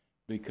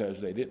because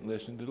they didn't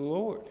listen to the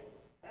Lord.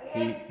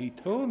 He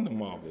told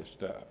them all this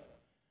stuff,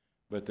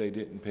 but they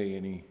didn't pay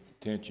any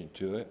attention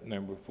to it.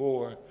 Number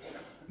 4,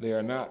 they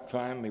are not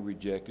finally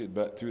rejected,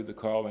 but through the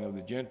calling of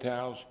the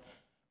Gentiles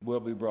will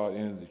be brought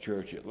into the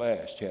church at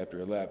last, chapter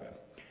 11.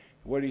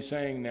 What he's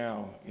saying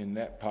now in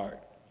that part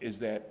is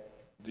that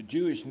the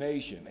Jewish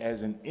nation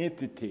as an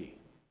entity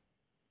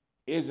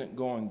isn't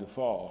going to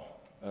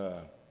fall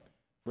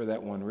for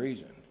that one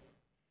reason.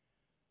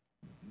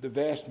 The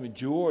vast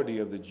majority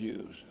of the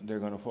Jews, they're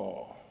going to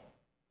fall.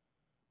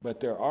 But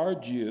there are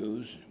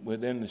Jews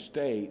within the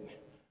state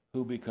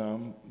who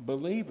become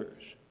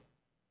believers.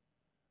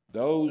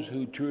 Those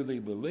who truly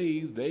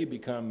believe, they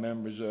become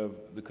members of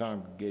the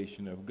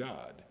congregation of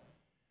God.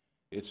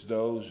 It's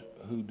those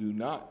who do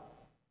not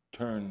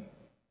turn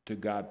to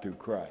God through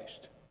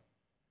Christ.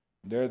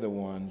 They're the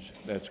ones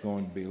that's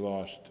going to be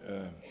lost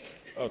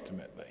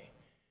ultimately.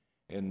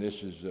 And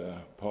this is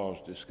Paul's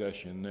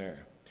discussion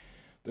there.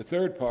 The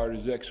third part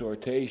is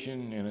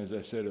exhortation, and as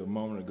I said a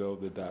moment ago,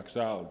 the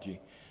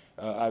doxology.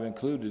 I've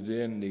included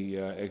in the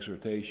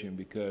exhortation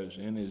because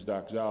in his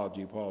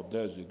doxology, Paul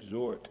does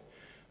exhort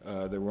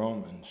the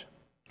Romans.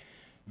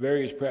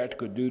 Various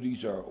practical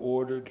duties are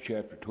ordered,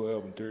 chapter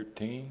 12 and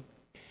 13.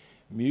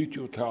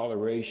 Mutual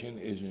toleration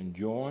is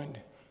enjoined.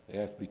 They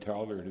have to be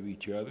tolerant of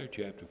each other,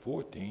 chapter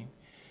 14.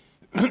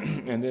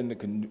 And then the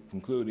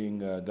concluding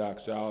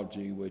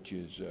doxology, which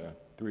is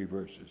 3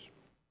 verses.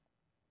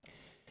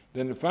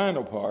 Then the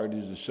final part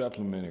is the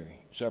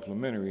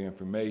supplementary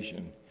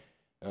information.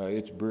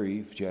 It's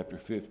brief, chapter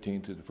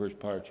 15 to the first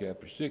part of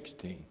chapter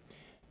 16.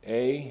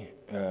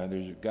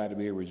 There's got to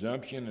be a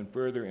resumption and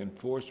further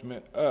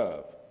enforcement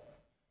of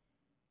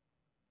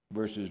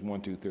verses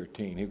 1 through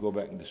 13. He'll go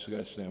back and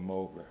discuss them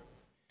over.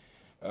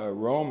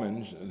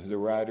 Romans, the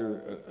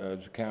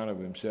writer's account of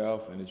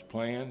himself and his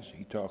plans.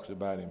 He talks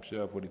about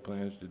himself, what he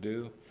plans to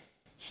do.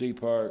 C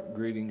part,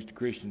 greetings to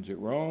Christians at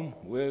Rome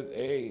with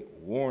a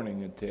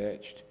warning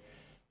attached.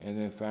 And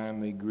then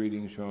finally,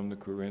 greetings from the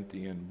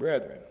Corinthian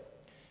brethren.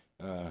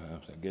 I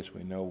guess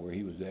we know where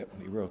he was at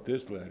when he wrote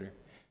this letter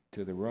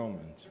to the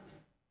Romans.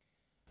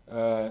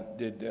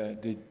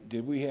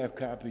 Did we have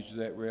copies of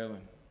that,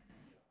 Raylan?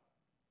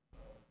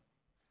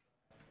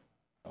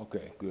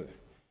 Okay, good.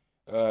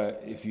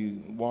 If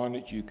you want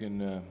it, you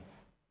can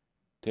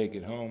take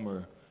it home, or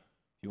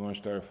if you want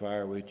to start a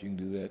fire with it, you can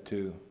do that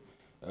too.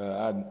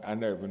 I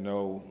never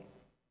know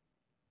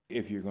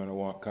if you're going to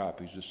want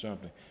copies of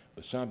something.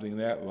 But something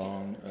that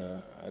long,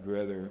 I'd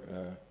rather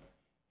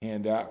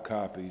hand out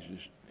copies as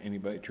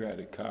anybody try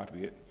to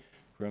copy it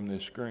from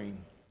this screen.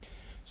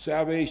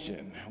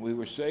 Salvation. We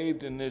were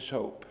saved in this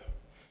hope,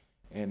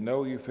 and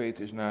know your faith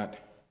is not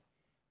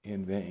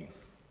in vain.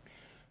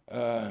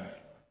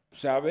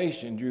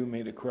 Salvation drew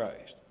me to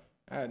Christ.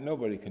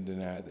 Nobody can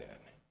deny that.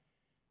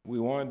 We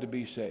wanted to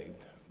be saved.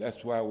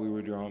 That's why we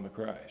were drawn to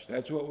Christ.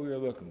 That's what we were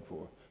looking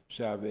for,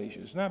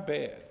 salvation. It's not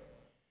bad.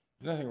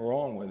 There's nothing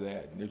wrong with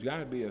that. There's got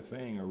to be a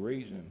thing, a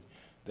reason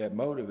that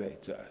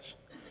motivates us.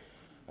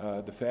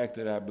 The fact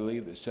that I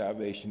believe that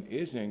salvation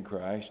is in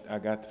Christ, I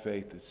got the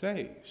faith that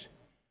saves.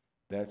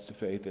 That's the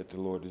faith that the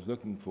Lord is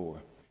looking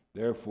for.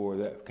 Therefore,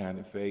 that kind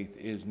of faith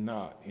is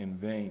not in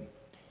vain.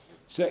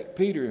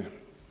 Peter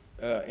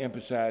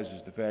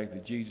emphasizes the fact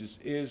that Jesus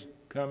is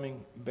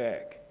coming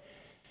back.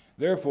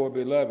 Therefore,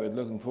 beloved,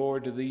 looking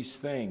forward to these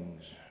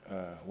things,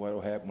 what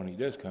will happen when he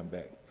does come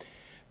back.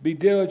 Be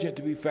diligent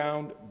to be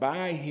found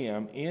by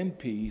him in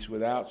peace,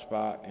 without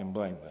spot and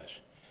blameless.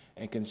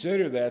 And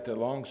consider that the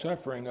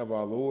long-suffering of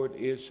our Lord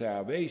is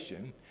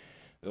salvation.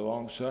 The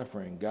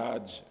long-suffering,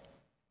 God's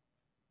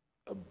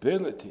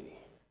ability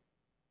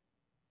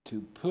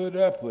to put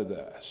up with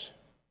us,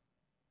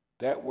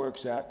 that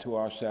works out to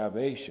our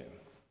salvation.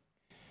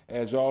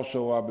 As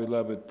also our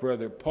beloved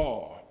brother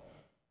Paul,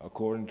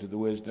 according to the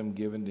wisdom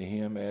given to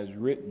him, as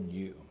written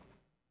you.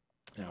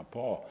 Now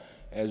Paul,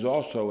 as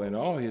also in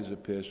all his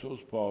epistles,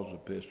 Paul's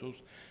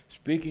epistles,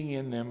 speaking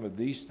in them of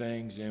these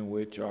things, in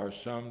which are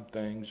some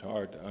things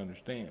hard to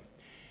understand.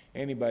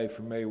 Anybody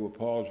familiar with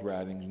Paul's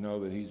writings know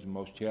that he's the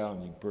most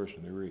challenging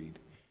person to read.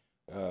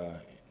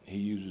 He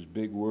uses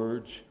big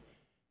words.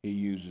 He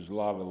uses a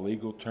lot of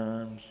legal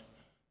terms,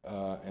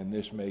 and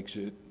this makes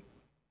it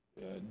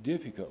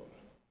difficult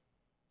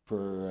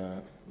for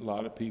a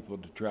lot of people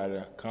to try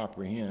to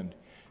comprehend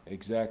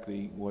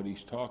exactly what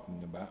he's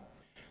talking about.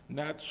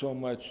 Not so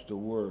much the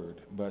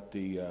word, but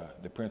the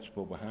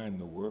principle behind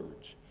the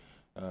words.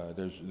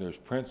 There's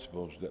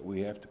principles that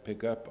we have to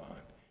pick up on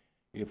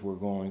if we're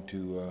going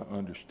to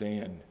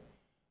understand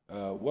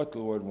what the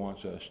Lord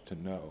wants us to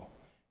know.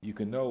 You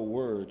can know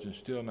words and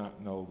still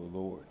not know the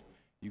Lord.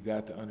 You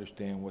got to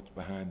understand what's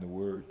behind the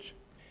words,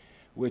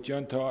 which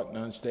untaught and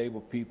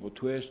unstable people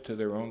twist to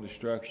their own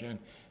destruction,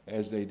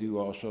 as they do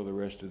also the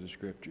rest of the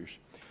scriptures.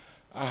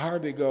 I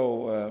hardly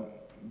go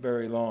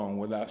very long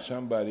without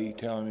somebody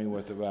telling me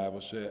what the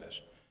Bible says.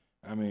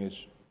 I mean,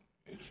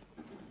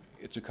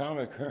 it's a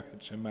common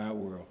occurrence in my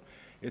world.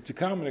 It's a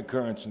common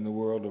occurrence in the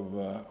world of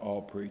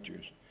all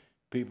preachers.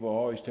 People are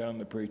always telling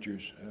the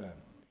preachers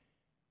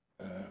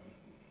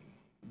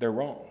they're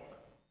wrong.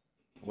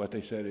 What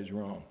they said is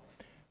wrong.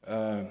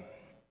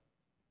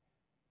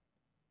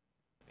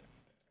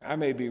 I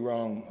may be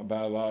wrong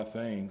about a lot of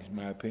things.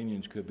 My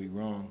opinions could be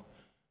wrong.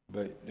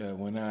 But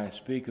when I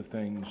speak of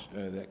things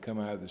that come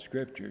out of the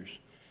scriptures,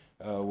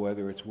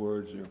 whether it's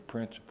words or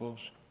principles,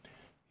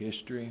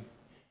 history,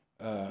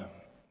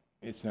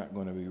 it's not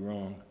going to be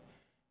wrong.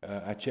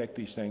 I check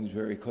these things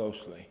very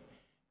closely.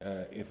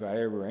 If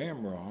I ever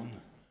am wrong,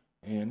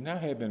 and I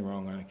have been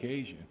wrong on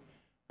occasion,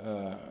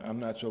 I'm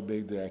not so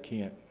big that I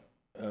can't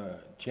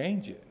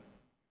change it.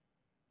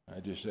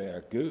 I just say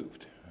I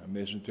goofed. I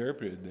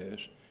misinterpreted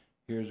this.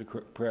 Here's a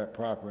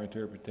proper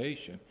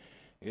interpretation.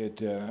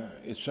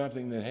 It's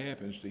something that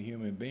happens to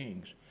human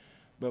beings.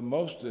 But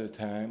most of the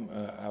time,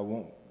 I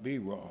won't be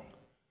wrong.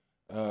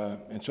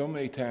 And so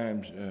many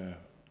times,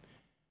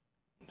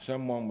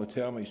 someone will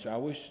tell me, I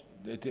wish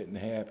it didn't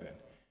happen.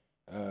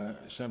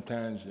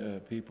 Sometimes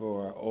people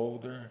are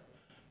older.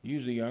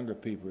 Usually younger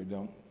people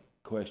don't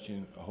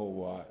question a whole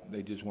lot.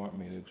 They just want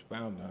me to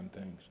expound on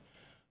things.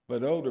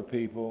 But older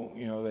people,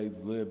 they've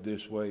lived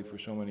this way for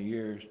so many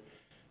years.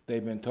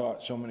 They've been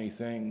taught so many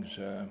things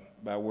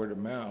by word of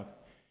mouth.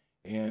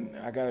 And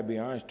I got to be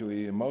honest with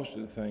you, most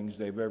of the things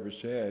they've ever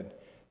said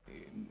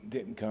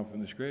didn't come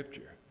from the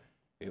scripture.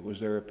 It was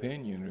their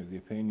opinion, or the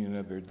opinion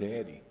of their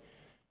daddy,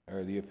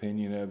 or the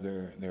opinion of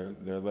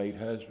their late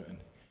husband.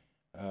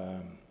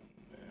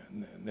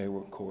 They were,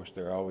 of course,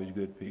 they're always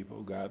good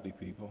people, godly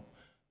people,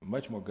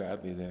 much more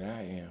godly than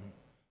I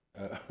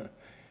am.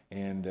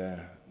 And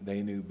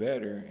they knew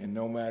better, and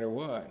no matter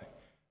what,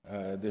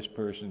 this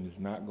person is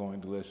not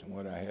going to listen to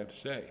what I have to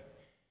say.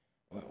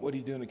 Well, what do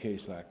you do in a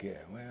case like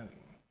that? Well,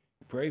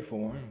 you pray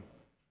for them.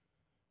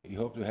 You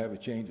hope to have a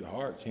change of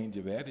heart, change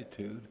of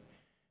attitude,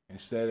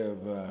 instead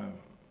of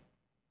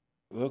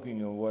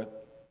looking at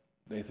what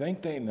they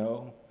think they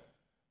know.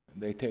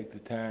 They take the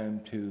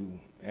time to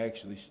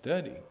actually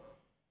study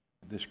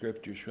the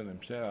scriptures for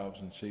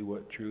themselves and see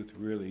what truth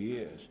really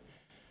is.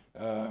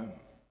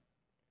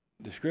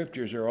 The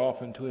scriptures are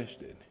often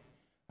twisted.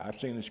 I've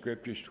seen the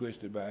scriptures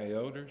twisted by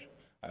elders.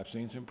 I've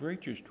seen some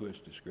preachers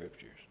twist the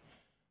scriptures.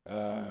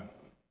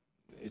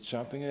 It's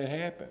something that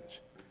happens,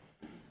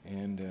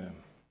 and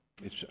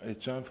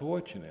it's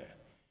unfortunate.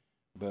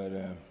 But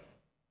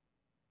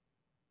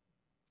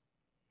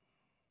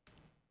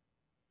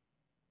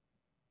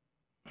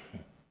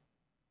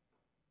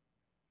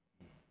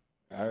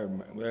I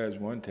remember there was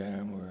one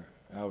time where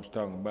I was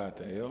talking about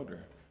the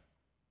elder.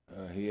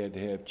 He had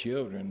to have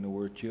children. The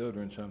word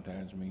children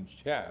sometimes means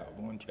child.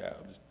 One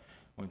child.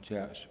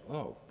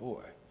 Oh,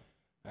 boy.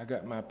 I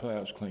got my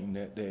plows cleaned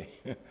that day.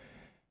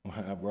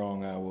 How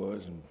wrong I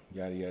was, and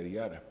yada, yada,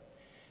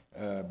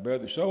 yada.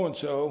 Brother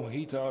so-and-so,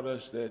 he taught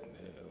us that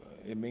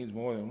it means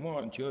more than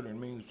one. Children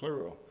means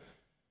plural.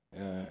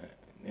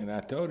 And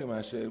I told him,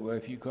 I said, well,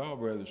 if you call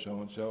brother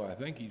so-and-so, I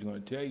think he's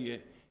going to tell you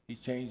he's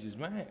changed his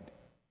mind.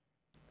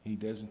 He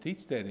doesn't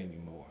teach that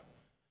anymore.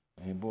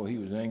 And boy, he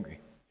was angry.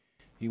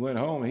 He went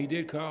home, and he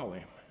did call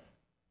him.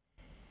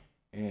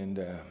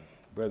 And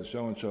brother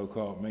so-and-so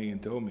called me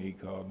and told me he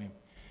called him.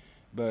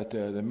 But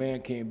the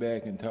man came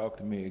back and talked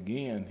to me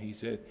again. He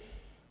said,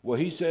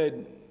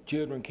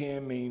 children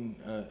can mean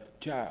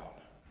child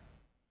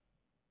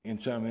in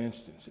some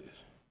instances.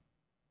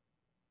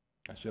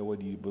 I said, well,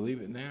 do you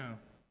believe it now?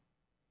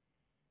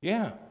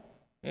 Yeah.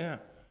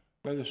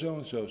 Brother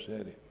so-and-so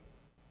said it.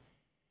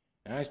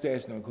 And I just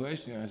asked him a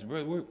question. I said,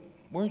 brother,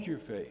 where's your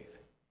faith?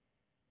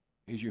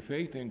 Is your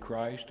faith in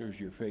Christ, or is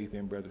your faith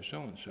in brother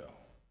so-and-so?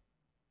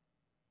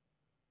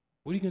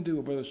 What are you going to do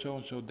when brother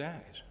so-and-so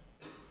dies?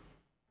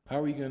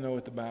 How are you going to know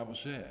what the Bible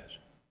says?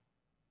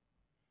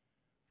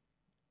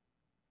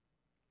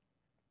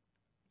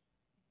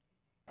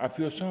 I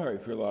feel sorry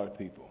for a lot of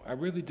people. I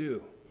really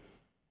do.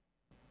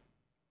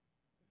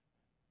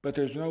 But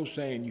there's no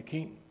saying you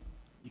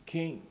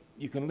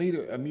can lead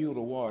a mule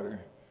to water,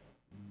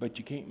 but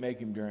you can't make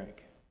him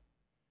drink.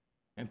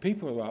 And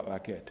people are a lot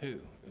like that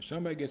too. If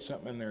somebody gets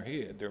something in their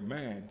head, their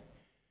mind,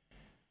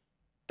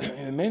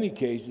 in many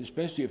cases,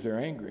 especially if they're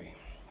angry,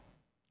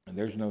 and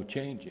there's no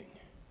changing.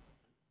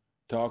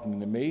 Talking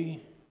to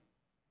me,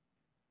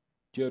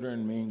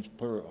 children means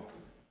plural.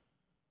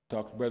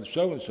 Talk to brother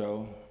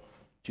so-and-so,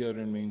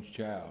 children means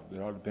child.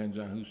 It all depends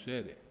on who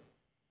said it.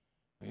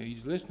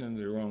 He's listening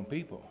to the wrong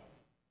people.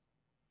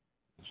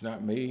 It's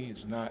not me,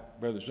 it's not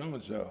brother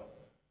so-and-so.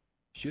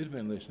 He should have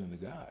been listening to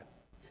God.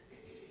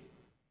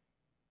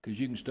 Because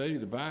you can study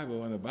the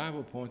Bible, and the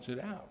Bible points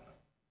it out.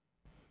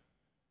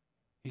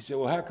 He said,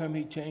 well, how come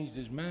he changed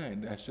his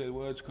mind? I said,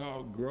 well, it's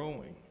called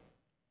growing.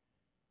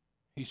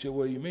 He said,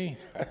 what do you mean?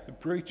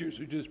 Preachers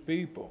are just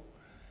people.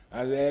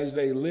 As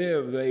they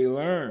live, they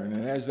learn.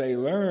 And as they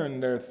learn,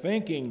 their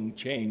thinking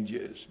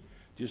changes,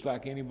 just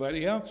like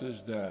anybody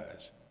else's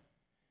does.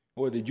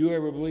 Well, did you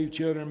ever believe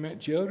children meant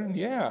children?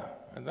 Yeah,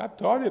 and I've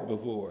taught it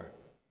before.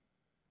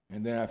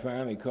 And then I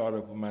finally caught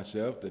up with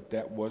myself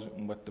that wasn't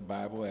what the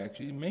Bible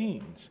actually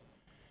means.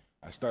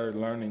 I started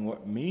learning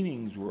what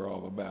meanings were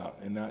all about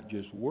and not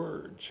just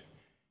words.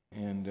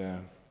 And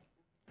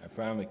I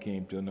finally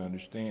came to an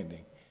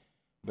understanding.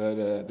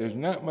 But there's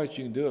not much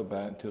you can do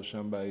about it until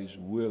somebody's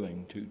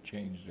willing to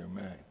change their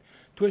mind.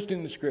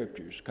 Twisting the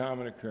scriptures,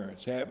 common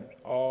occurrence, happens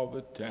all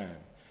the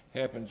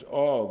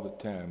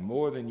time,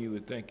 more than you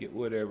would think it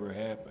would ever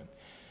happen.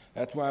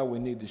 That's why we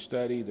need to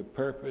study the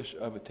purpose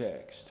of a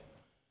text.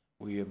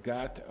 We have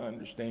got to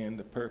understand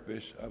the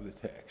purpose of the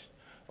text,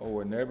 or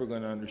we're never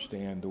going to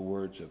understand the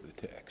words of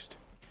the text.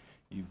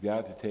 You've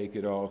got to take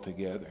it all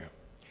together.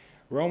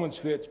 Romans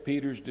fits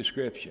Peter's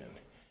description.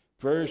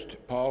 First,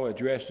 Paul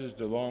addresses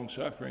the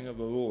long-suffering of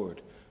the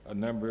Lord a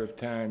number of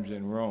times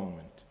in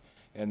Romans,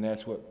 and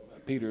that's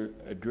what Peter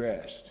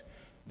addressed,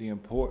 the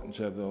importance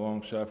of the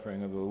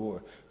long-suffering of the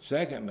Lord.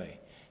 Secondly,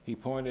 he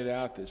pointed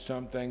out that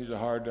some things are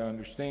hard to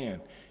understand.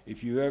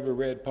 If you ever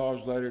read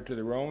Paul's letter to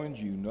the Romans,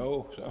 you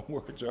know some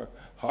words are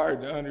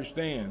hard to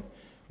understand.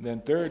 Then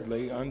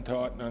thirdly,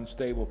 untaught and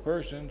unstable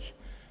persons,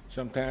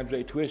 sometimes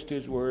they twist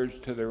his words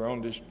to their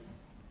own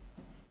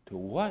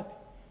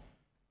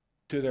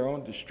to their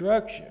own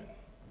destruction,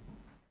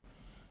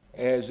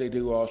 as they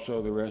do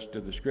also the rest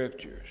of the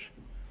scriptures.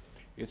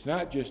 It's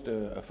not just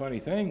a funny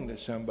thing that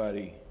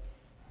somebody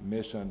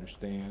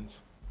misunderstands.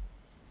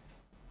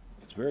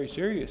 It's a very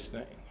serious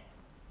thing,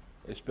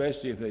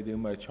 especially if they do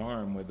much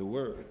harm with the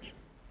words.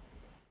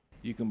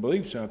 You can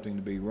believe something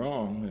to be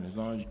wrong, and as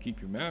long as you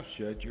keep your mouth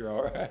shut, you're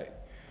all right.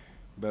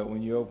 But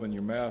when you open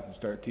your mouth and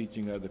start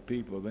teaching other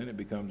people, then it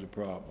becomes a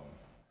problem.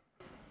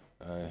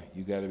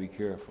 You got to be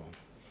careful.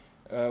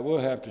 We'll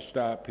have to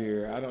stop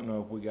here. I don't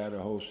know if we got a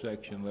whole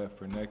section left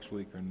for next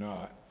week or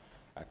not.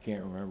 I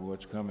can't remember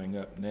what's coming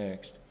up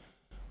next.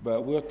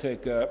 But we'll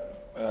take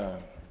up,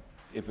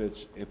 if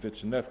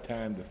it's enough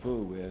time to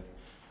fool with,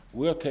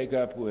 we'll take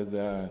up with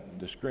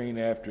the screen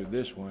after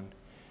this one.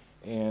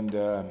 And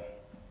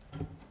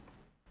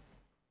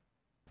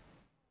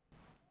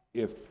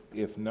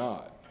if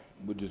not,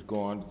 we'll just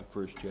go on to the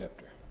first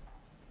chapter.